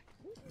you're ugly.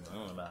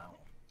 No, no.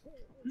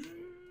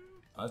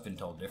 I've been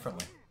told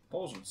differently.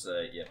 Pauls would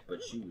say, yeah,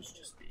 but she was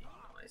just being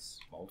nice.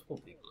 Multiple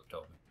people have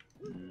told me.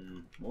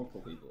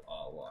 Multiple people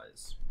are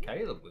lies.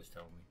 Caleb was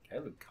telling me.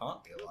 Caleb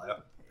can't be a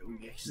liar.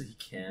 We actually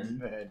can,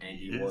 Man, and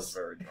he he was is.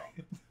 very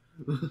drunk.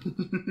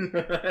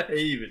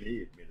 Even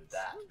he admitted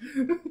that.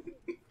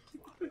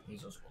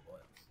 He's also a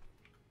lawyer.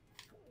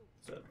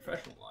 So, a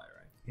professional liar,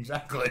 right?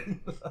 Exactly.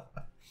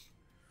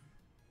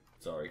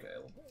 Sorry,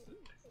 Caleb.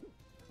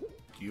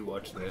 Do you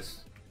watch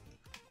this?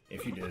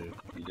 If you do,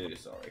 You do,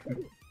 sorry.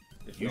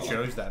 If you not,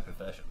 chose that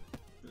profession.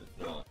 if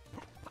not.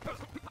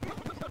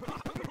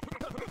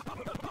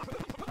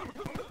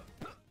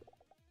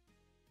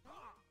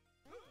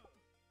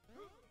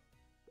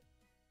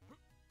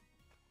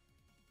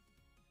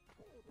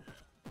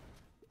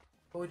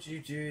 Would you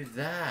do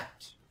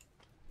that?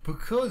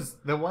 Because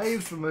the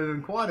waves were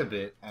moving quite a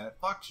bit and it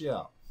fucks you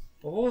up.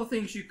 Of all the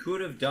things you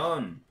could have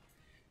done.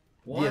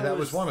 Why Yeah, that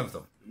was one of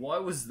them. Why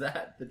was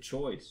that the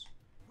choice?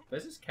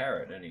 Where's this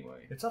carrot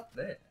anyway? It's up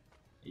there.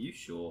 Are you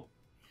sure?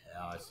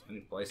 Yeah, it's the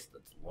only place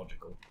that's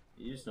logical.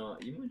 You just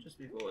not. You might just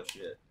be full of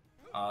shit.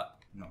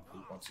 No,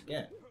 once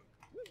again.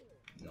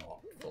 Not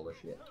full of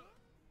shit.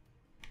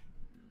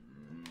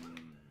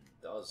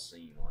 Does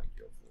seem like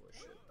you're full of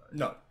shit though.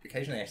 No,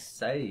 occasionally I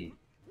say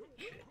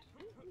shit.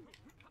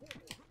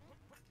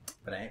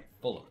 But I ain't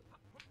full of it.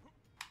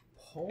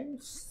 Poll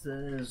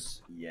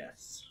says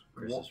yes.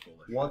 Kris is full of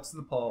shit. What's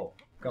the poll?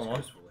 Go Is on,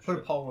 Kris full of put a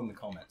shit? poll in the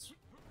comments.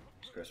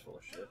 Is Kris full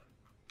of shit?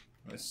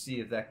 Let's see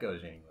if that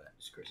goes anywhere.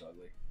 Is Kris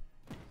ugly?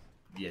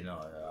 Yeah,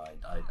 no,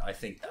 I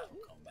think that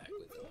will come back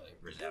with a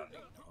resounding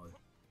no.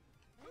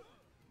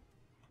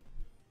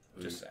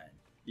 Just saying.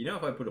 You know,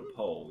 if I put a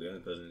poll, the only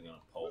person who's going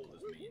to poll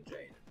is me and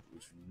Jaden,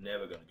 which is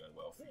never going to go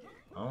well for you.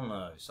 I don't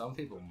know. Some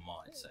people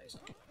might say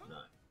something. No.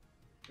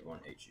 Everyone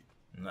hates you.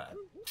 No.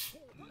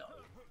 No.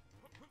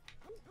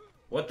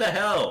 What the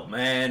hell,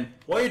 man?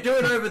 What are you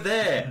doing over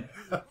there?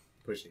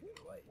 Pushing it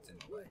away. It's in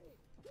my way.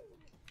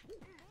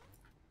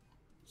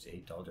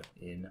 See, told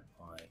you. In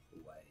my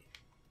way.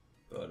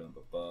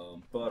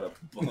 Ba-dum-ba-bum,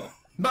 ba-dum-bum.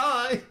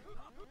 Bye!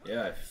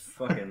 Yeah, I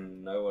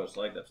fucking know what it's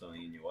like to have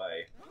something in your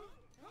way.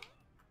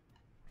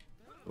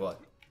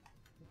 What?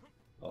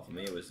 Well, for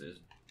me it was this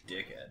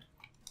dickhead.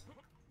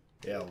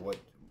 Yeah, what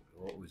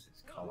was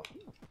his colour?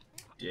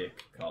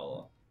 Dick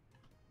color.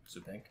 Was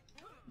it pink?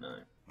 No.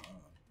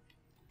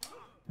 Oh.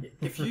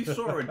 If you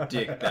saw a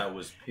dick that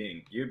was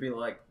pink, you'd be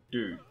like,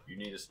 dude, you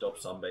need to stop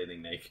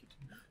sunbathing naked.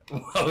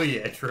 Oh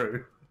yeah,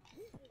 true.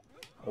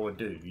 Or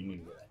dude, you need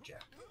to get that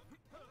jacked.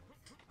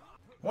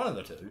 One of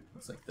the two.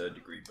 It's like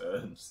 3rd-degree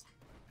burns.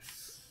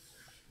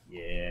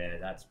 Yeah,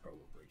 that's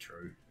probably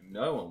true.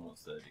 No one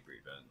wants 3rd-degree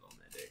burns on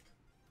their dick.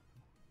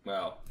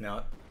 Well,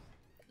 No.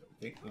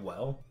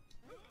 Well,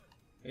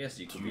 I guess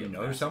you could do be you a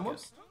know someone?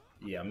 masochist.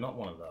 Yeah, I'm not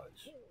one of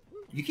those.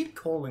 You keep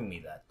calling me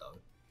that though.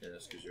 Yeah,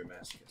 that's because you're a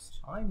masochist.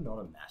 I'm not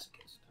a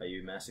masochist. Are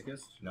you a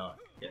masochist? No.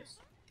 Yes.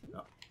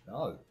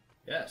 No.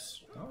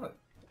 Yes. No.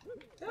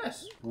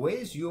 Yes.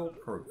 Where's your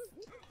proof?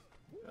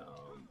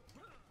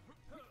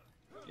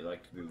 You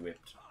like to be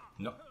whipped.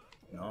 No.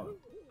 No.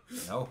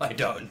 No, I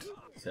don't.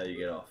 That's how you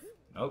get off.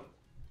 Nope.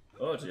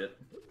 Oh, shit.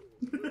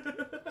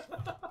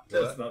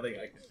 There's nothing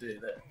I can do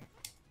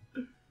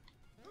there.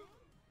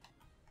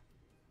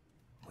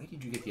 Where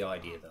did you get the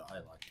idea that I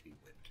like to be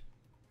whipped?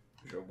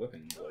 You're a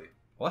whipping boy.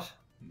 What?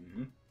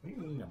 Mm-hmm. What do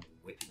you mean I'm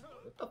a whipping boy?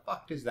 What the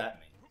fuck does that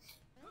mean?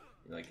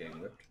 You like getting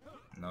whipped?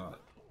 No,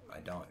 I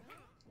don't.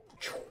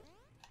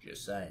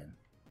 Just saying.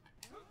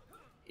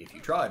 If you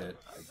tried it,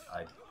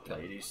 I'd kill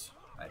you. Ladies.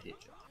 I'd hit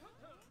you.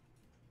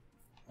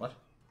 What?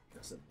 I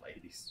said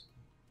ladies.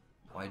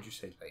 Why'd you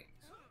say ladies?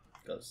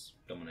 Because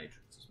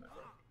dominatrix is my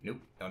friend.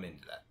 Nope, not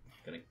into that.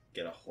 Gonna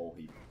get a whole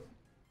heap of them.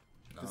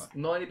 No. It's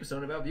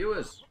 90% of our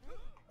viewers.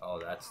 Oh,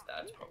 that's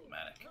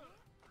problematic.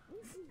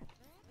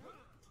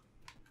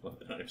 Well,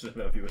 90%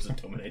 of our viewers are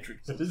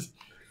dominatrixes.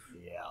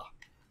 Yeah.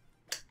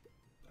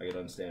 I can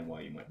understand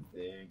why you might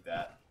think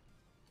that.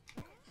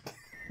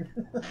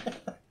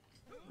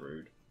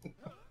 Rude.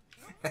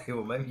 Hey,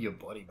 well, maybe your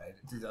body made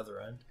it to the other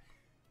end.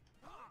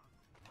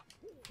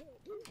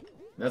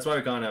 That's why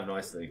we can't have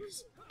nice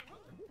things.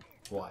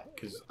 Why?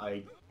 Because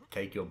I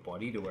take your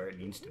body to where it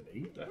needs to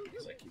be? No,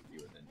 because I kick you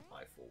and then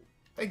I fall.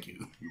 Thank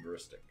you.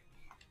 Hubristic.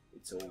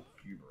 It's all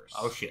hubris.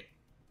 Oh, shit.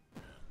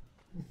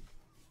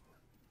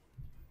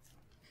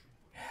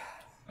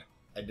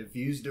 I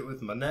diffused it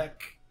with my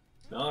neck.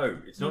 No,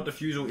 it's not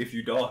diffusal if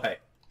you die.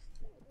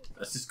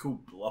 That's just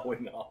called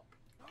blowing up.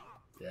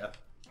 Yeah.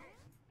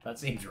 That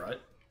seems right.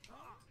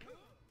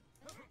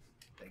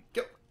 Thank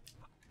you.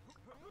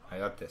 I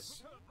got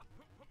this.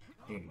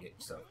 You can get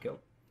yourself killed.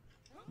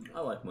 I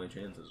like my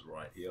chances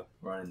right here.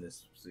 Right in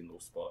this single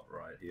spot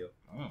right here.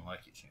 I don't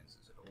like your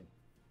chances at all.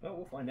 Well,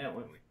 we'll find out,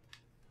 won't we?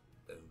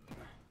 Boom.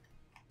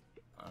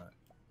 I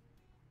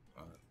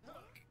don't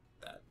like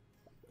that.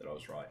 That I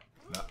was right.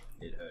 No,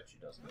 It hurts you,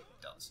 doesn't it?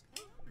 it does.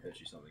 It hurts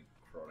you something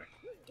chronic.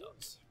 It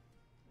does.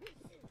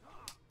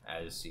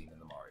 As seen in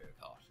the Mario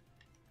Kart.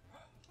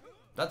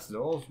 That's the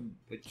doors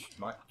which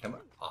might come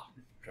up. Ah,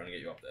 Trying to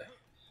get you up there.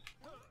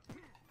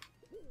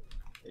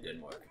 It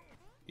didn't work.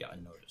 yeah, I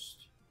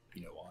noticed.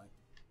 You know why?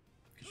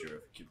 Because you're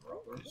a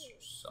giver-upper. Because you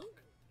suck.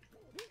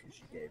 Because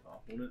you gave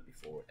up on it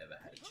before it ever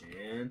had a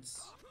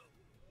chance.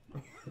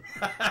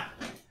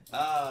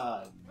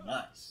 Ah,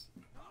 nice.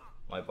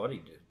 My body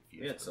did.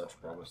 We had such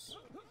promise.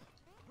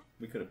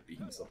 We could have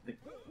beaten something.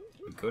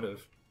 We could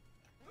have.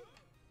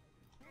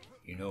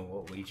 You know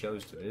what we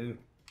chose to do?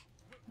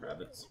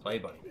 Rabbits. Play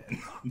Bunny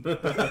Man.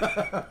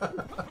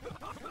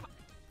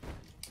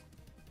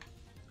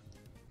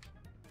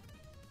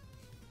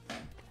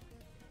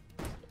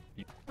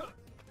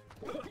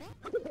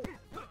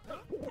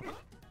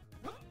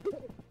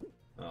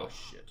 Oh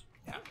shit.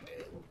 Yeah,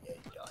 yeah,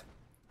 you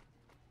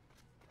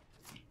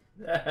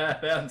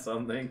died. Found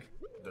something.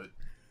 The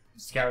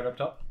scarab up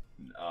top?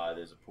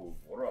 There's a pool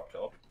of water up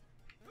top.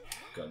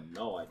 Got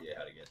no idea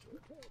how to get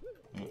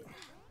to it.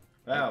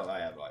 Well, I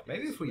have ideas.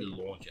 Maybe if we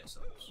launch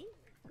ourselves.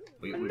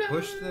 We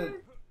push the...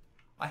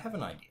 I have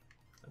an idea.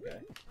 Okay.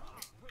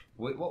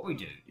 What we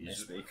do You is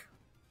speak.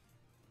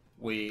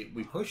 we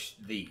push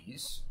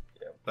these,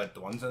 Yep. but the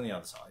ones on the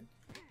other side,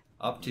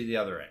 up to the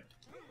other end.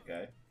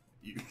 Okay.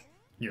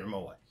 You're in my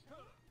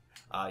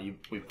way.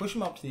 We push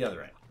them up to the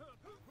other end.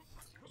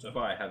 So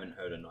far, I haven't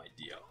heard an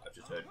idea. I've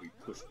just heard we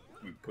push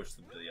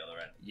them to the other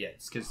end. Yeah,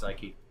 it's because I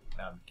keep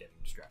getting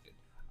distracted.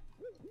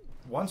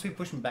 Once we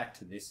push them back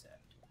to this end,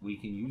 we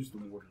can use the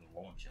water to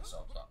launch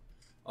ourselves up.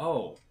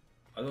 Oh,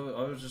 I thought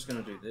I was just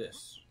gonna do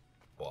this.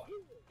 What?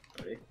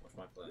 Ready? What's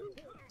my plan?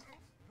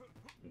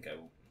 Okay,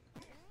 well,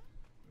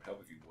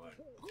 help if you weren't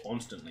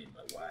constantly in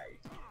my way.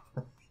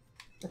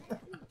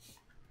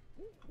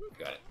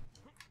 Got it.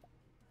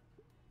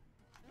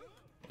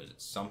 Was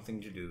it something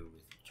to do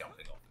with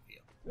jumping off of here?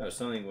 No,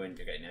 something when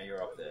okay, now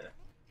you're up there.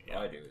 Yeah.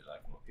 What I do is I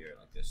come up here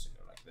like this, and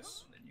go like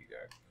this, and then you go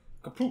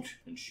kaput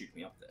and shoot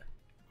me up there.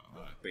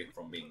 Alright.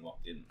 From being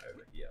locked in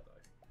over here,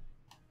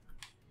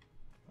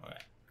 though.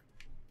 Alright.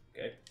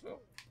 Okay. Well.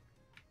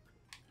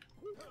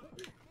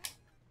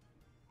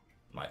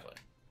 My plan.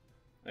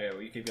 Okay.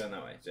 Well, you keep going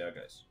that way. See how it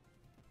goes.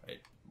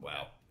 Right.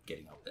 Wow,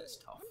 getting up there's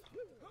tough.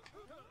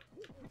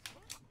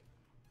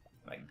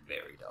 Like,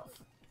 very tough.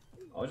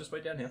 I'll just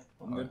wait down here.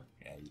 I'm good.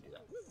 Yeah, you do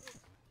that.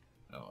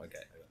 Oh, okay,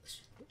 I got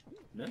this.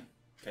 No,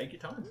 take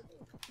your time.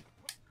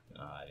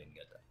 I didn't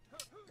get that.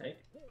 Take.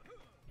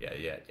 Yeah,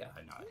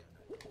 I know.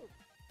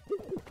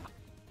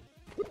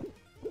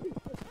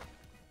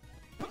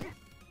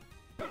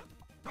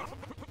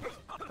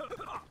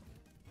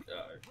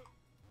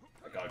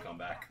 I gotta come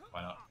back.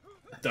 Why not?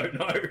 I don't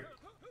know.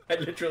 I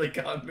literally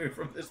can't move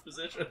from this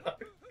position.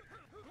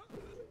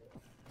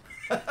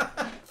 Do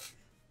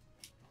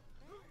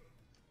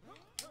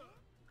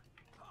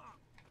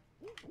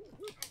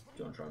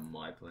you want to try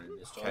my plan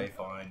this time? Okay,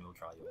 fine, we'll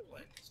try your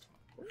plan this time.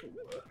 What if it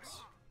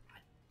works?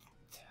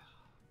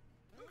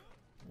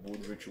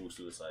 Would ritual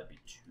suicide be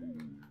too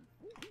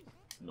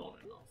not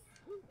enough?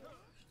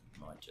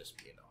 Might just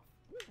be enough.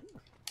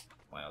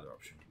 My other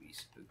option would be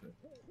spooker.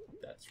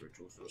 That's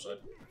ritual suicide?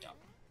 Yeah.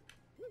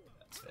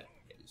 That's fair.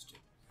 It is too.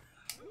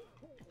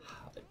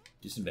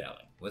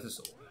 Disemboweling with a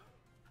sword.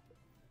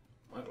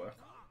 Might work.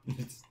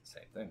 It's the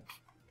same thing.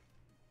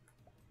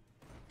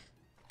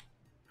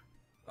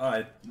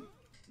 Alright.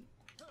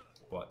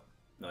 What?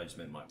 No, I just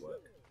meant might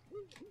work.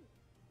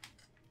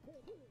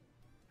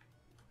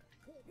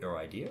 Your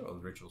idea or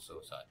ritual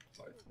suicide?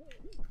 Both.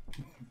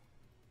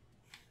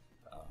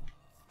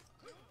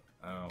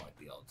 I don't like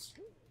the odds.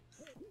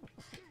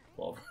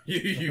 Well,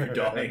 you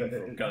dying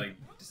from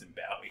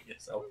disemboweling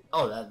yourself.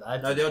 Oh,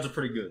 that's... No, the odds are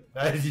pretty good.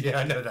 Yeah,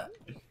 I know that.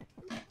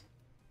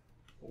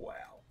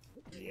 Wow.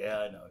 Yeah,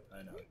 I know.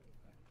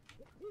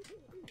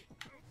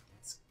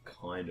 It's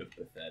kind of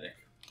pathetic.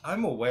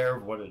 I'm aware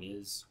of what it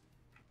is.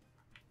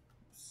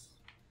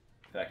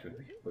 In fact,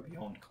 we're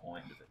beyond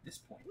kind of at this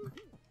point.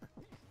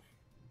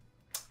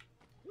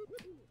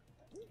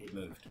 It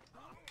moved.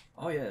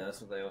 Oh yeah, that's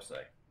what they all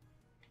say.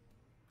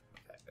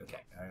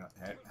 Okay. Hang on.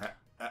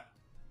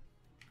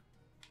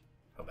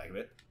 Go back a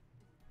bit.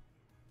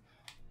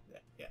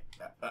 Yeah.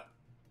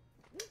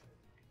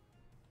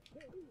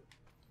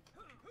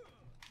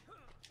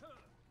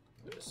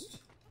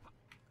 Just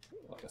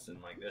lock us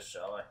in like this,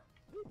 shall I?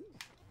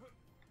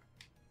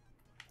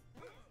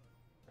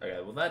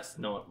 Okay, well that's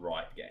not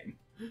right, game.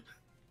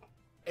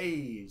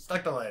 Hey,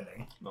 stuck the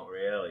landing. Not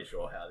really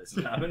sure how this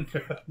has happened.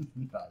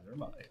 Neither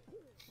am I.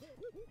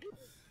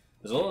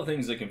 There's a lot of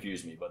things that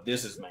confuse me, but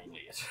this is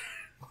mainly it.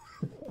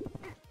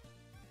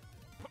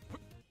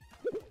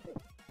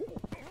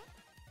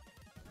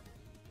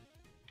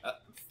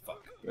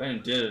 Fuck. You went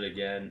and did it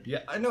again.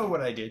 Yeah, I know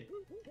what I did.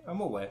 I'm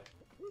aware.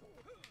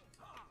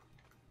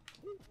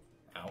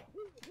 Ow.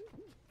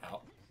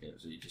 Yeah,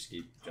 so you just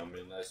keep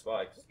jumping in those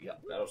spikes. Yeah.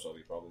 That'll solve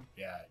your problem.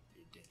 Yeah,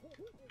 it did.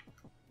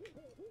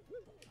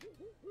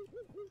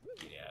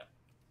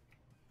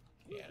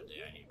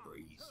 Yeah, I need to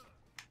breathe.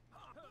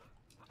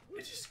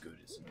 It is good,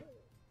 isn't it?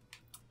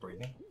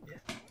 Breathing?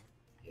 Yeah.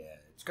 Yeah,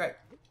 it's great.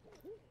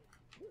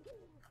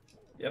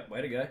 Yep,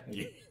 way to go.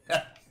 Yeah.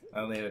 I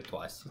only did it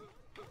twice.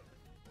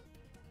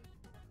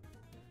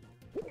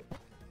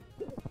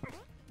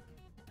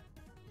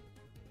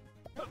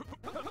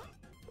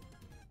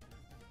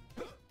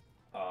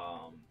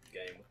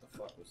 Game, what the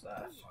fuck was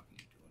that? What the fuck are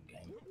you doing,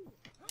 game?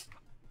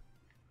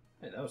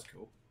 Hey, that was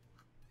cool.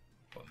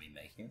 What, me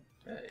making it?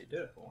 Yeah, you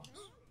did it for once.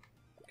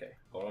 Okay,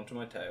 hold on to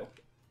my tail.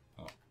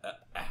 Oh,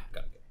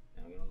 gotta go.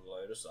 And I'm gonna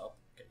load us up.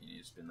 Okay, you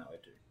need to spin that way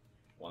too.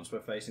 Once we're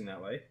facing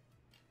that way,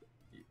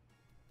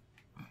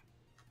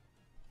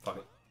 Fuck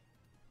it.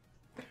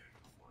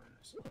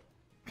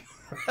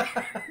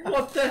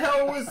 What the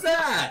hell was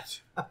that?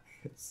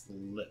 It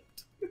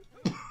slipped.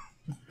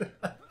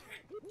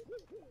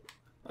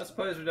 I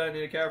suppose we don't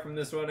need a carrot from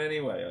this one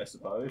anyway, I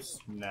suppose.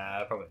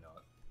 Nah, probably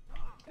not.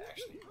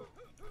 Actually,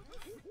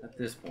 At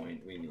this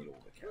point, we need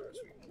all the carrots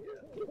we can get.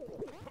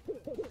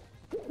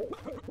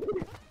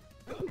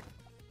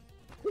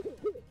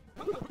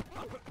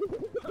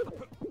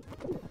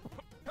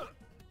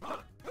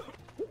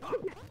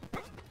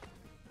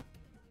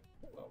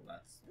 Well,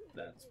 that's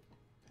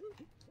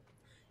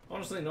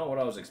honestly not what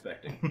I was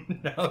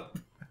expecting. no.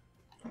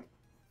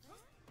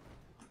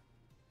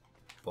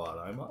 But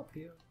I'm up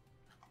here.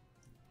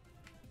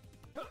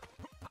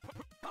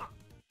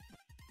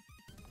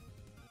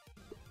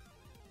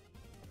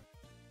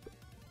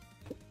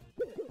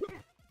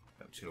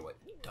 I'm just gonna wait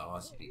for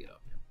Darcy to get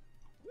up here.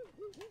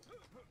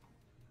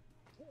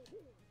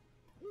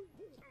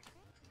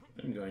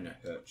 I'm going to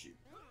hurt you,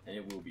 and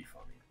it will be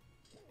funny.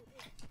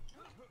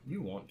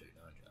 You want to,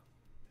 don't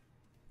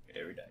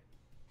you? Every day.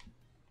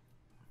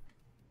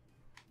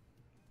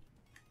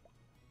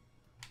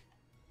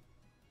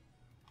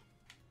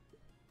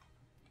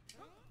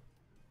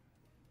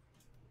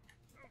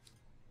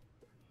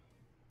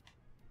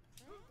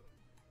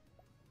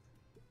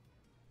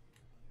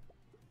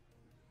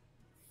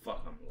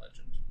 Fuck, I'm a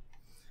legend.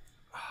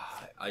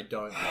 I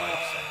don't like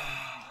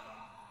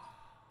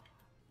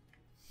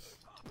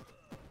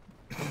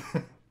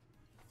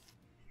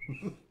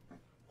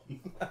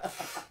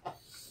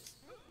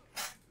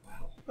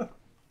Wow.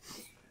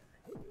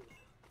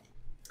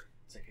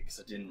 It's like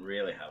Because I didn't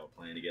really have a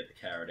plan to get the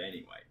carrot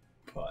anyway.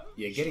 But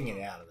Yeah, getting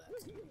it out of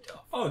that's gonna be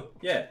tough. oh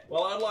yeah,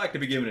 well I'd like to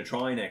be given a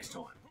try next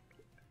time.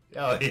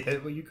 Oh yeah,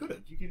 well you could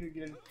have. You could have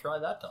tried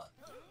that time.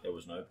 There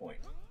was no point.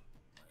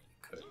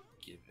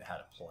 You could have had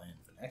a plan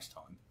for next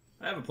time.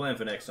 I have a plan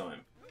for next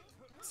time.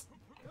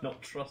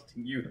 Not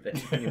trusting you with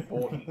anything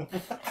important.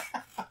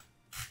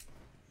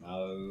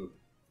 No.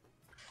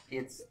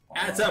 It's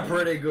That's a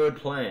pretty good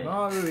plan.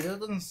 No, it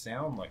doesn't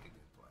sound like a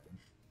good plan.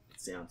 It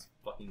sounds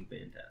fucking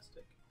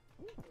fantastic.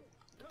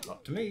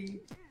 Not to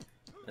me.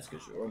 That's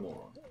because you're a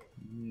moron.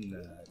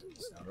 No, that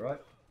doesn't sound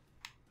right.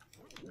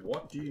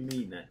 What do you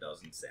mean that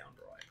doesn't sound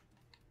right?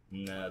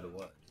 No, the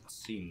word. It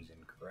seems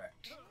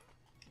incorrect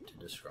to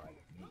describe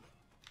me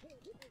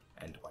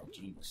and my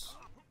genius.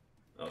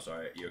 Oh,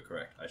 sorry, you're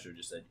correct. I should have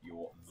just said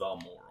you're the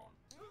moron.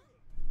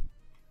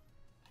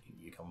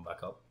 You come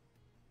back up?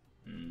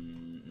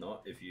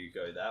 Not if you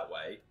go that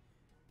way.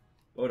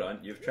 Hold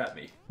on, you've trapped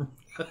me.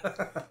 Get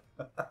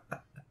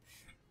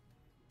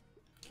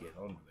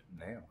on with it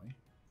now, eh?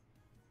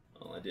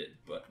 Well, I did,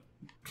 but...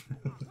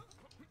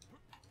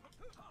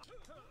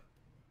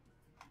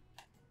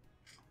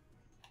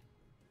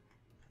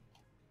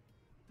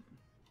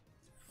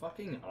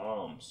 Fucking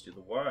arms, you're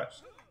the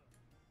worst.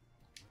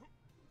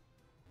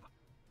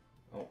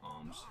 Oh,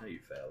 arms, how do you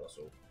fail us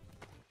all?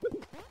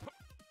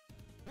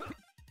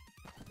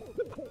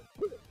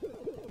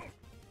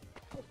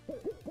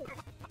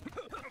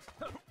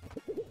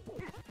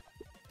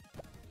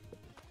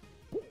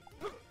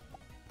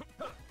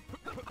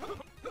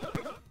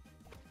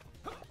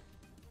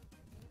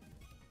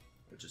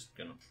 We're just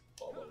gonna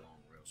follow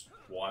along real slow.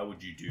 Why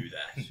would you do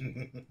that?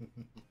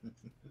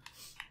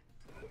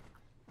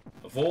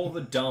 Of all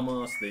the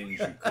dumbass things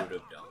you could have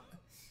done,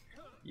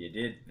 you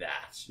did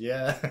that.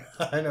 Yeah,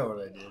 I know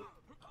what I did.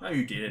 No,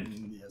 you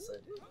didn't. Yes, I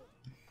did.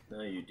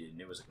 No, you didn't.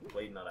 It was a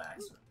complete and utter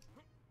accident.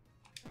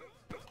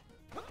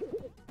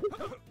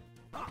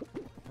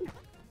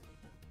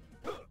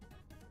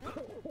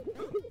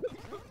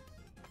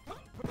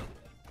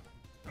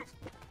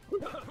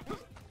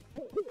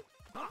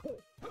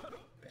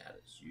 About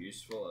as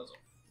useful as a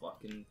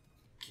fucking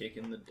kick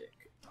in the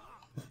dick.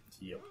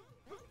 Yep.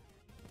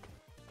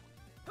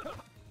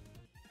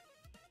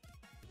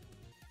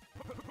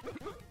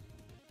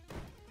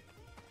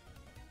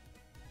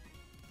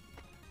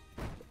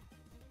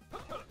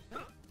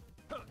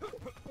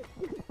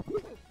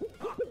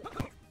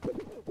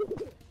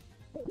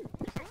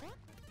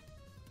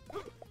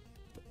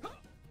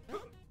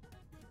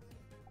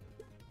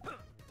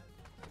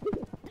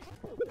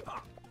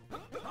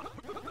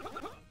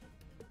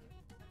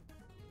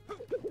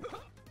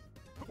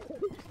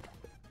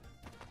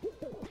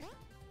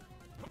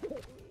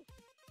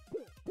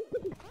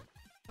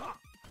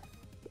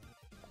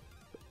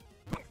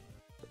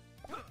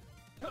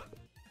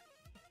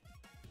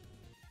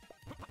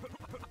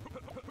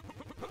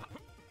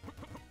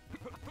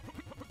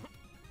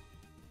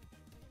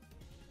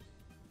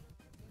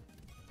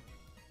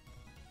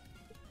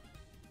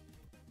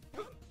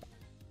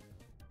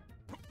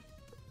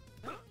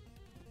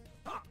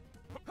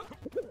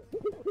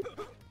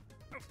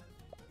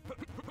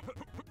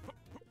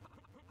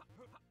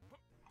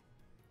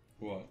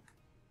 What?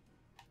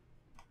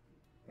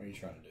 What are you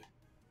trying to do?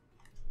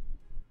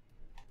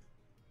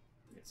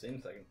 It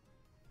seems like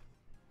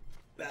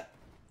that.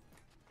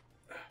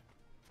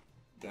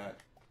 That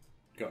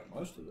got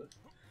most of it.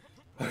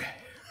 Okay.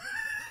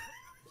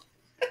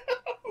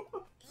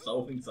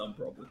 Solving some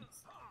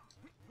problems.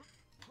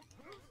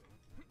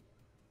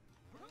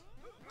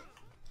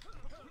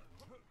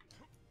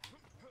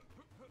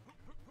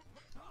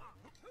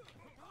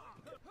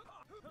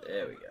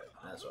 There we go.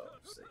 That's what I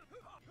want to see.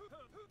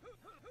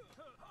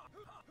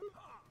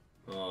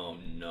 Oh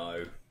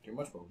no. Too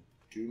much bobbing.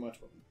 Too much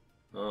bobbing.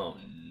 Oh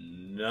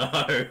no.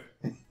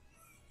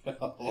 A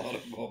lot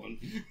of bobbing.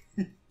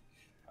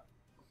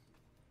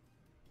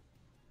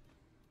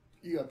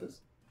 You got this.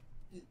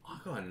 I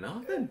got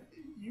nothing.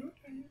 You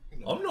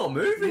I'm not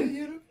moving.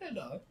 You're gonna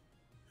die.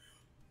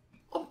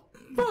 I'm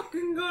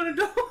fucking gonna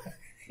die.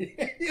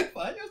 You're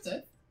fine, you're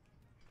safe.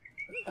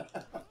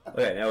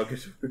 Okay, now we're good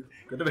to move.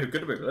 Good to move.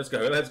 Good to move. Let's go.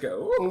 Let's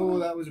go. Oh,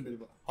 that was a bit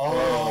of a...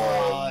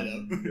 Oh,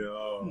 no.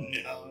 No.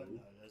 No,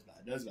 that's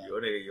bad. That's bad.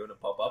 You wanna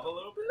pop up a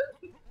little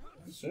bit?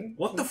 Soon.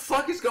 What the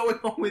fuck is going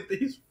on with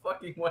these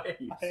fucking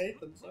waves? I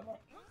hate them so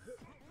much.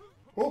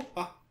 Oh,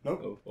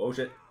 no. Oh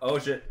shit. Oh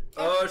shit.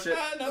 Oh shit.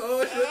 No.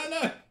 Oh shit.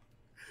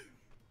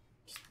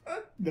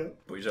 No. No.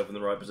 Put yourself in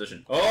the right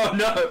position. Oh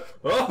no.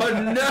 Oh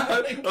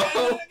no.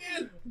 Oh.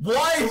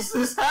 Why is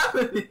this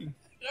happening?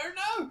 I don't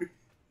know.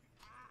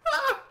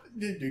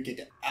 Dude,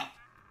 get out.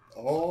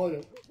 Oh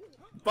no.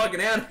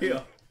 Fucking out of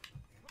here.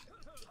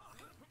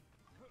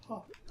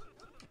 Oh.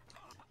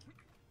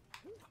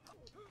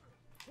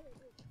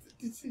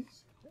 This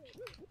is...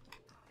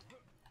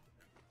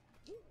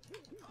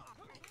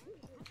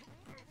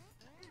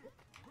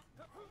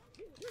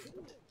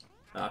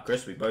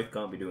 Kris, we both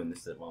can't be doing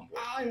this at one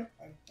point.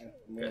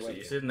 Okay, so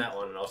you sit in that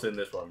one and I'll sit in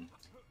this one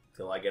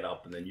till I get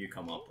up and then you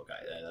come up. Okay,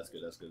 yeah, that's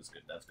good, that's good, that's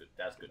good, that's good,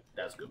 that's good,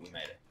 that's good, we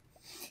made it.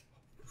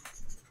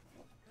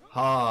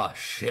 Ah,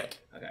 shit.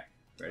 Okay,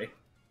 ready?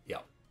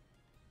 Yep.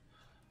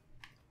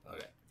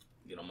 Okay.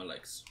 Get on my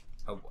legs.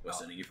 Oh, We're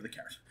sending you for the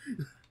carrot.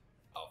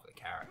 Oh, for the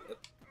carrot.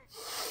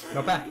 Yep.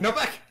 Not back. Not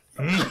back.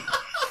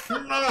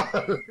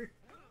 No.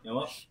 You know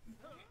what?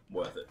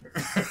 Worth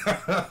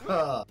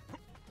it.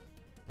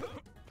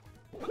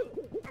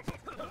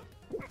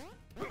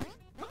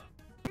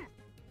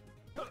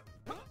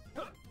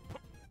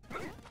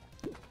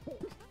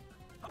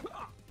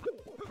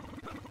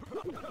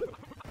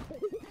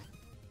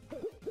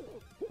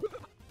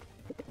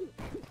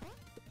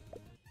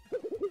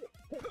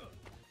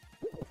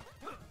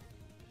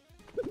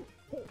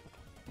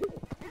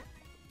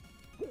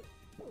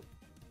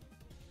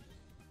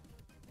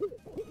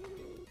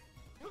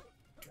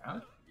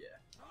 Drown? Yeah.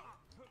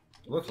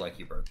 Looks like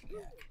you broke the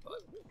neck, but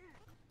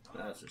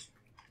No, that's just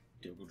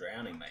typical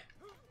drowning, mate.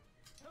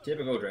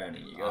 Typical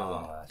drowning. You go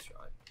along. oh, that's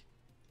right.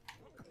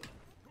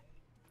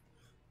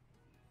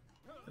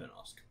 Don't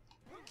ask.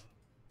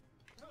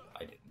 I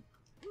didn't.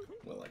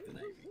 Well, like the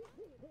Navy.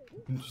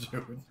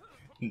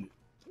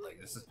 Like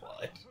this is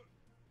why.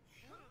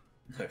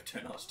 No,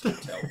 don't ask to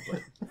tell,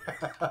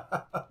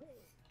 but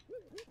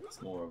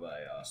it's more of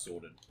a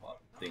sordid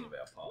thing of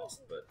our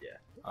past, but yeah.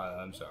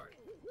 I'm sorry.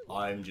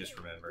 I'm just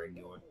remembering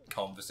your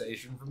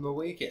conversation from the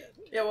weekend.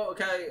 Yeah, well,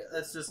 okay,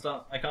 that's just,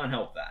 I can't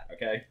help that,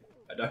 okay?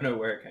 I don't know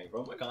where it came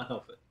from, I can't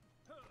help it.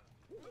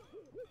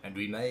 And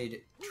we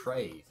made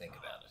Trey think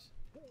about it.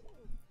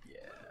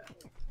 Yeah,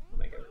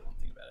 make everyone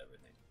think about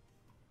everything.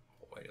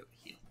 Oh, wait over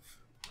here.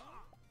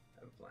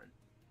 Have a plan.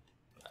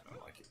 I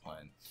don't like your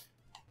plan.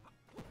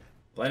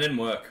 Plan didn't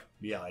work.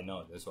 Yeah, I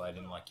know. That's why I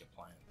didn't like your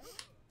plan.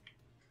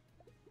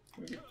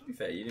 To be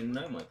fair, you didn't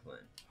know my plan.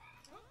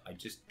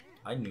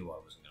 I knew I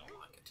wasn't going to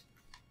like it.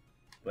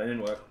 Plan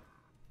didn't work.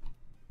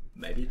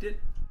 Maybe it did.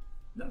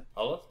 No.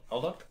 Hold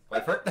on.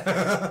 Wait for it.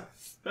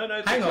 No,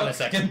 no. Hang on a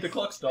second. The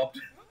clock stopped.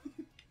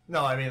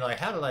 No, I mean, like,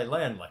 how did I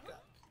land like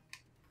that?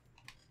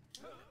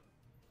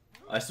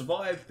 I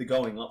survived the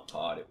going up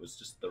part, it was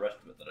just the rest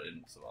of it that I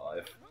didn't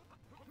survive.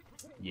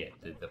 Yeah,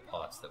 the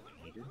parts that we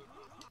needed.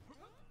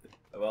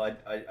 Well,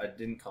 I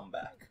didn't come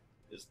back,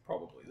 is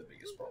probably the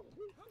biggest problem.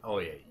 Oh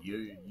yeah,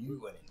 you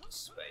went into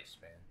space,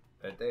 man.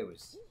 That day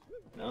was...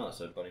 No,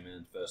 so Bunny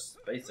Man's first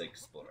space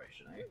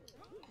exploration, eh?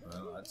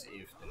 Well, that's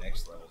if the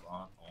next levels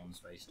aren't on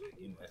space to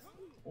begin with.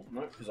 Well,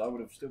 no, because I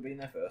would have still been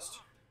there first.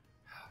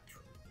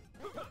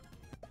 True.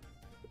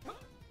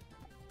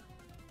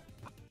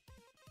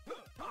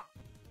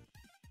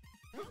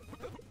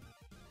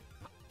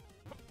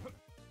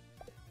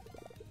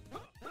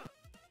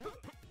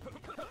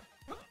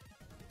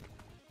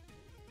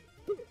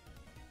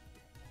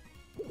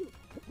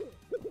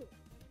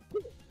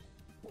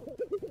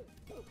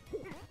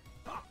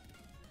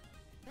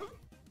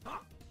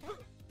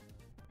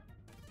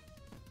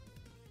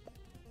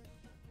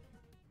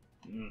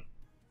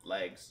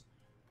 Legs.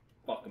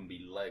 Fucking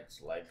be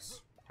legs.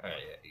 Oh yeah,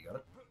 you got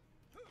it.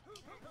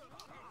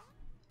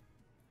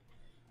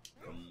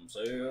 Come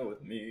sail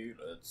with me,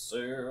 let's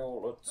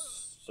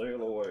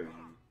sail away.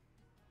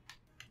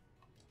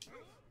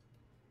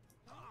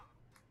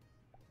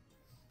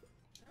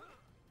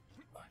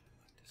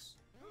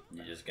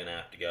 You're just gonna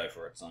have to go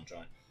for it,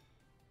 sunshine.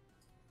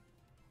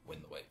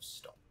 When the waves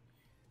stop.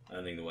 I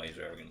don't think the waves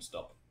are ever gonna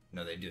stop.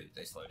 No, they do.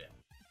 They slow down.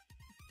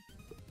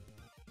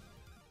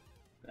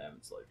 They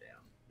haven't slowed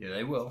down. Yeah,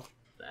 they will.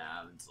 They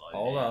haven't slowed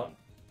Hold down. up.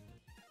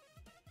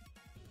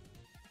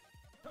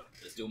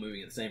 They're still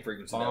moving at the same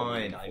frequency they were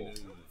Fine, moving I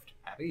before. moved.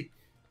 Happy?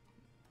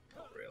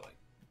 Not really.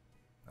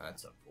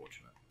 That's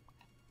unfortunate.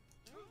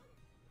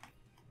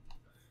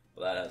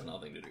 But that has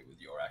nothing to do with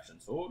your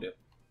actions. Oh, yep.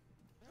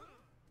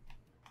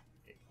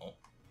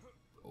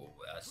 Oh,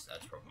 that's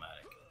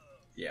problematic.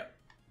 Yeah.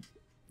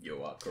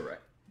 You are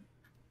correct.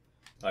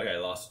 Okay,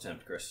 last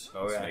attempt, Chris.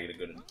 Oh, Let's yeah. make it a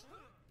good one.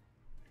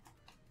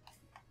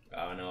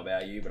 I don't know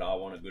about you, but I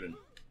want a good one.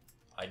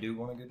 I do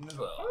want a good one as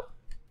well.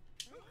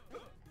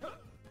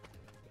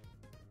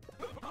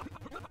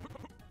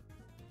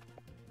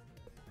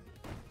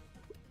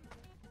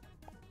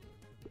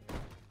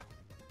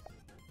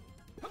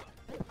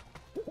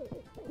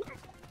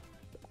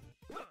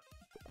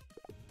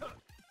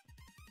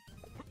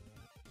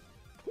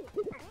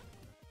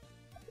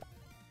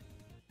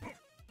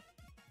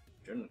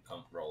 Shouldn't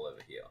come roll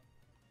over here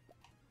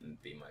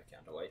and be my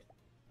counterweight.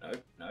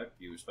 No,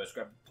 you were supposed to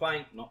grab the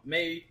plank, not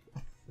me.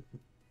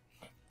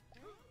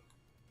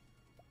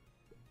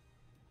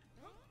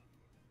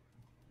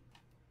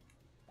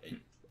 Hey,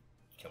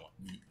 come on,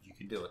 you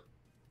can do it.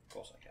 Of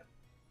course I can.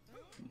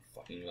 I'm a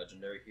fucking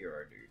legendary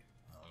hero, dude.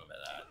 I don't know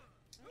about that.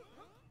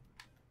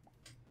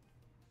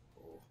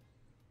 Oh.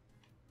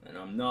 And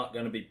I'm not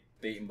gonna be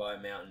beaten by a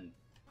mountain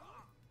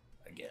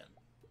Again.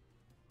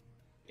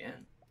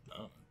 again.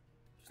 No.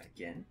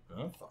 Again? I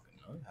don't fucking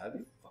know. How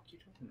the fuck are you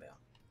talking about?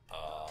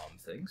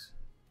 Things.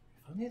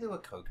 If only there were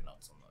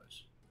coconuts on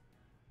those.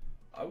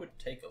 I would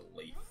take a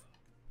leaf.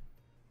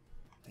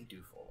 They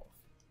do fall off.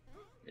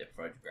 Yeah,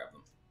 provided you grab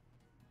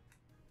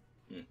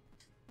them.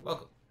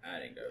 Welcome. That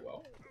didn't go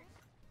well.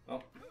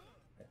 Oh,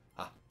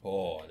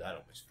 Oh, that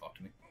almost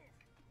fucked me.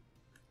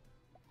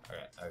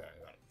 Okay.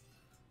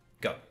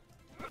 Go.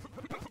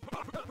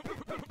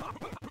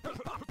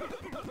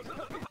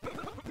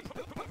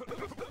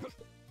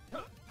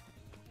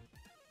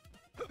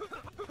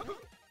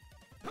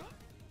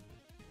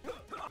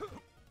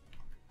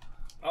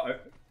 Uh-oh.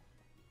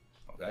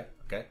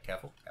 Okay.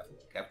 Careful.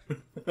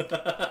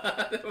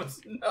 There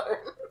was no...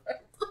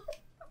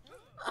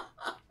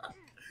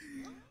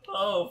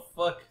 Oh,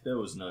 fuck. There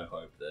was no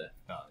hope there.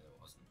 No, there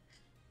wasn't.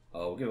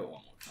 Oh, we'll give it one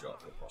more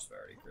shot for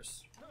prosperity,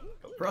 Kris.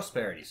 For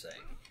prosperity's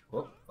sake.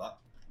 Whoop,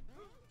 fuck.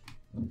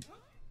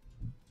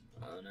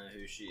 I don't know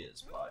who she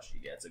is, but she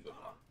gets a good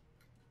one.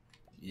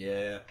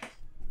 Yeah.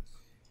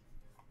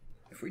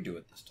 If we do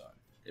it this time,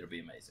 It'll be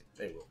amazing.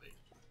 it will be.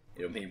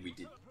 It'll mean we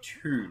did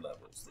 2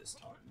 levels this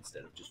time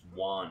instead of just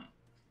 1.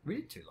 We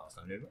did 2 last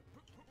time, didn't we?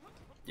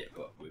 Yeah,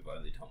 but we've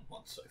only done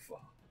 1 so far.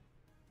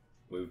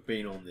 We've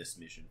been on this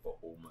mission for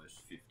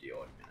almost 50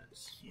 odd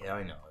minutes. Yeah,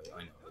 I know,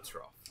 it's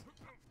rough.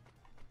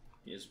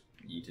 He just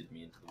yeeted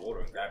me into the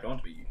water and grabbed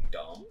onto me, you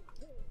dumb.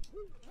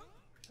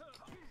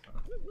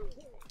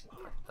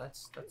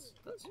 That's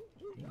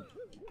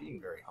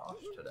being very harsh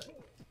today.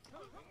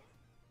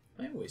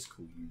 I always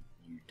call you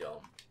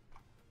dumb.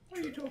 What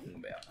are you talking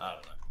about? I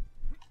don't know.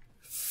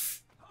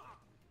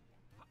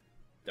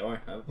 Don't worry,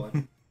 have a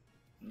blame.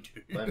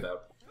 Blame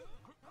about.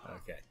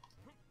 Okay.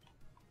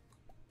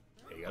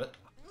 Here you got it.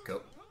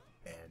 Go.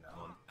 And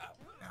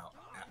out.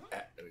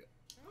 There we go.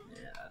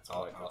 Yeah, that's Hold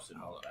all I up, crossed in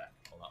hold all up. that.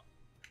 Hold up.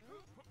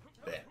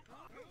 There.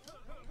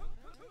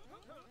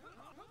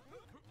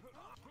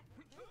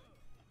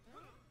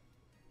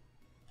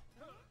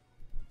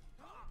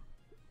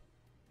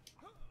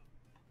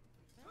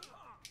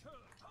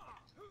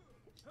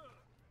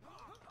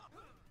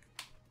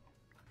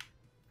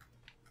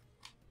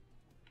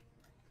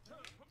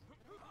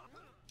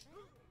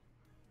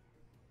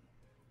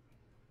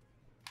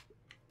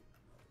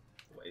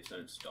 The waves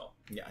don't stop.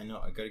 Yeah, I know.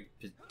 I gotta.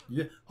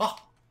 Yeah.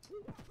 Ah!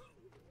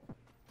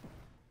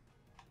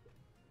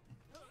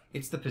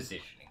 It's the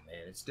positioning,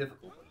 man. It's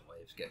difficult when the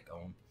waves get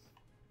going.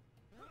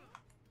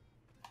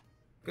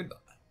 Goodbye.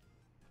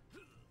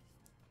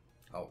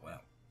 Oh, wow.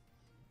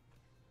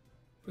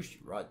 Pushed you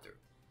right through.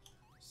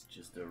 It's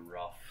just a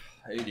rough.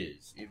 It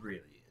is. It really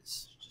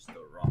is. It's just a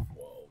rough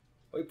world.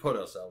 We put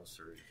ourselves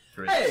through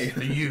Hey! this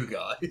for you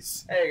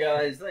guys. Hey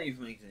guys, thank you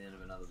for making it to the end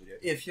of another video.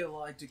 If you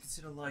liked it,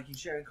 consider liking,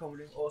 sharing,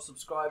 commenting, or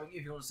subscribing.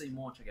 If you want to see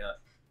more, check out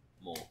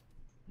more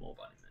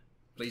Bunny Men.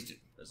 Please do.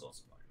 There's lots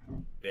of Bunny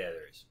Men. Yeah,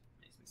 there is.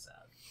 Makes me sad.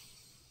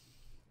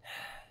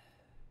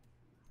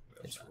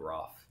 It's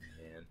rough,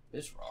 man.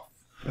 It's rough.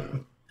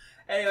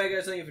 Anyway,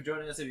 guys, thank you for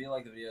joining us. If you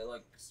like the video,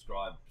 like,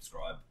 subscribe,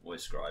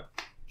 always scribe.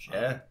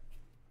 Share.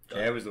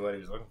 Share was the word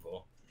he was looking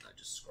for. No,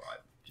 just scribe.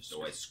 Just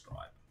always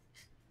scribe.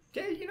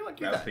 Yeah, you know what?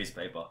 Do Grab a that. piece of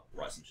paper,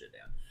 write some shit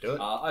down. Do it.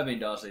 I've been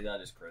Darcy,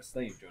 that is Kris.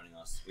 Thank you for joining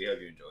us. We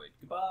hope you enjoyed.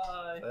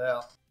 Goodbye.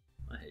 Well,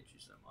 I hate you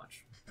so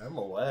much. I'm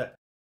aware.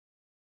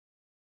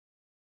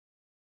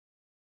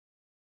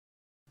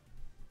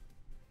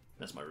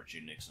 That's my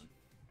Richard Nixon.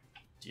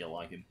 Do you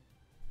like him?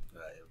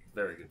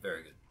 Very good,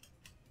 very good.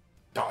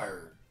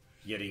 Darn.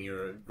 Getting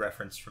your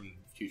reference from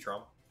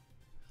Futurama?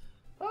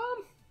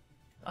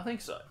 I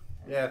think so.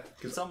 Yeah, Because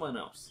because someone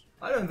else.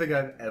 I don't think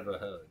I've ever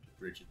heard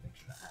Richard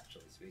Nixon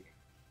actually speaking.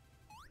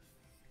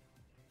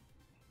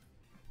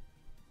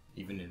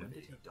 Even in a When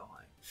did video. he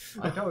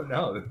die? I don't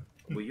know.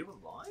 Were you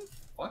alive?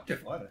 Fuck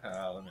if I don't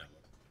know.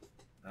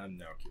 I'm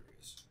now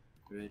curious.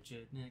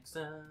 Richard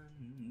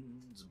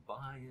Nixon's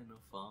buying a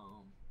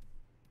farm.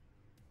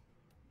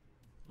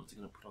 What's he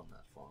gonna put on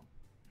that farm?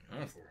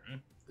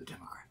 The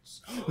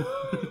Democrats.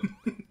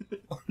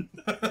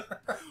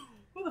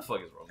 What the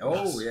fuck is wrong with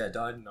us? Oh yeah,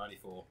 died in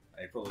 '94,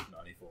 April of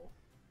 '94.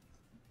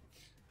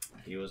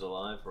 He was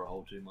alive for a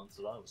whole 2 months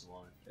that I was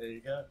alive. There you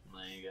go.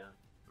 There you go.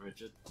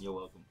 Richard, you're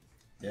welcome.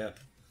 Yeah.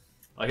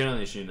 I can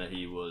only assume that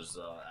he was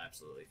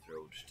absolutely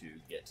thrilled to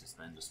get to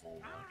spend a small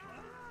amount of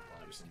time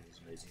with something as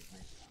amazing as me.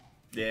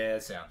 Yeah,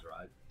 sounds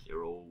right.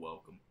 You're all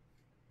welcome.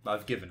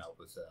 I've given up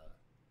with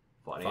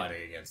Fighting.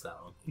 fighting against that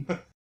one.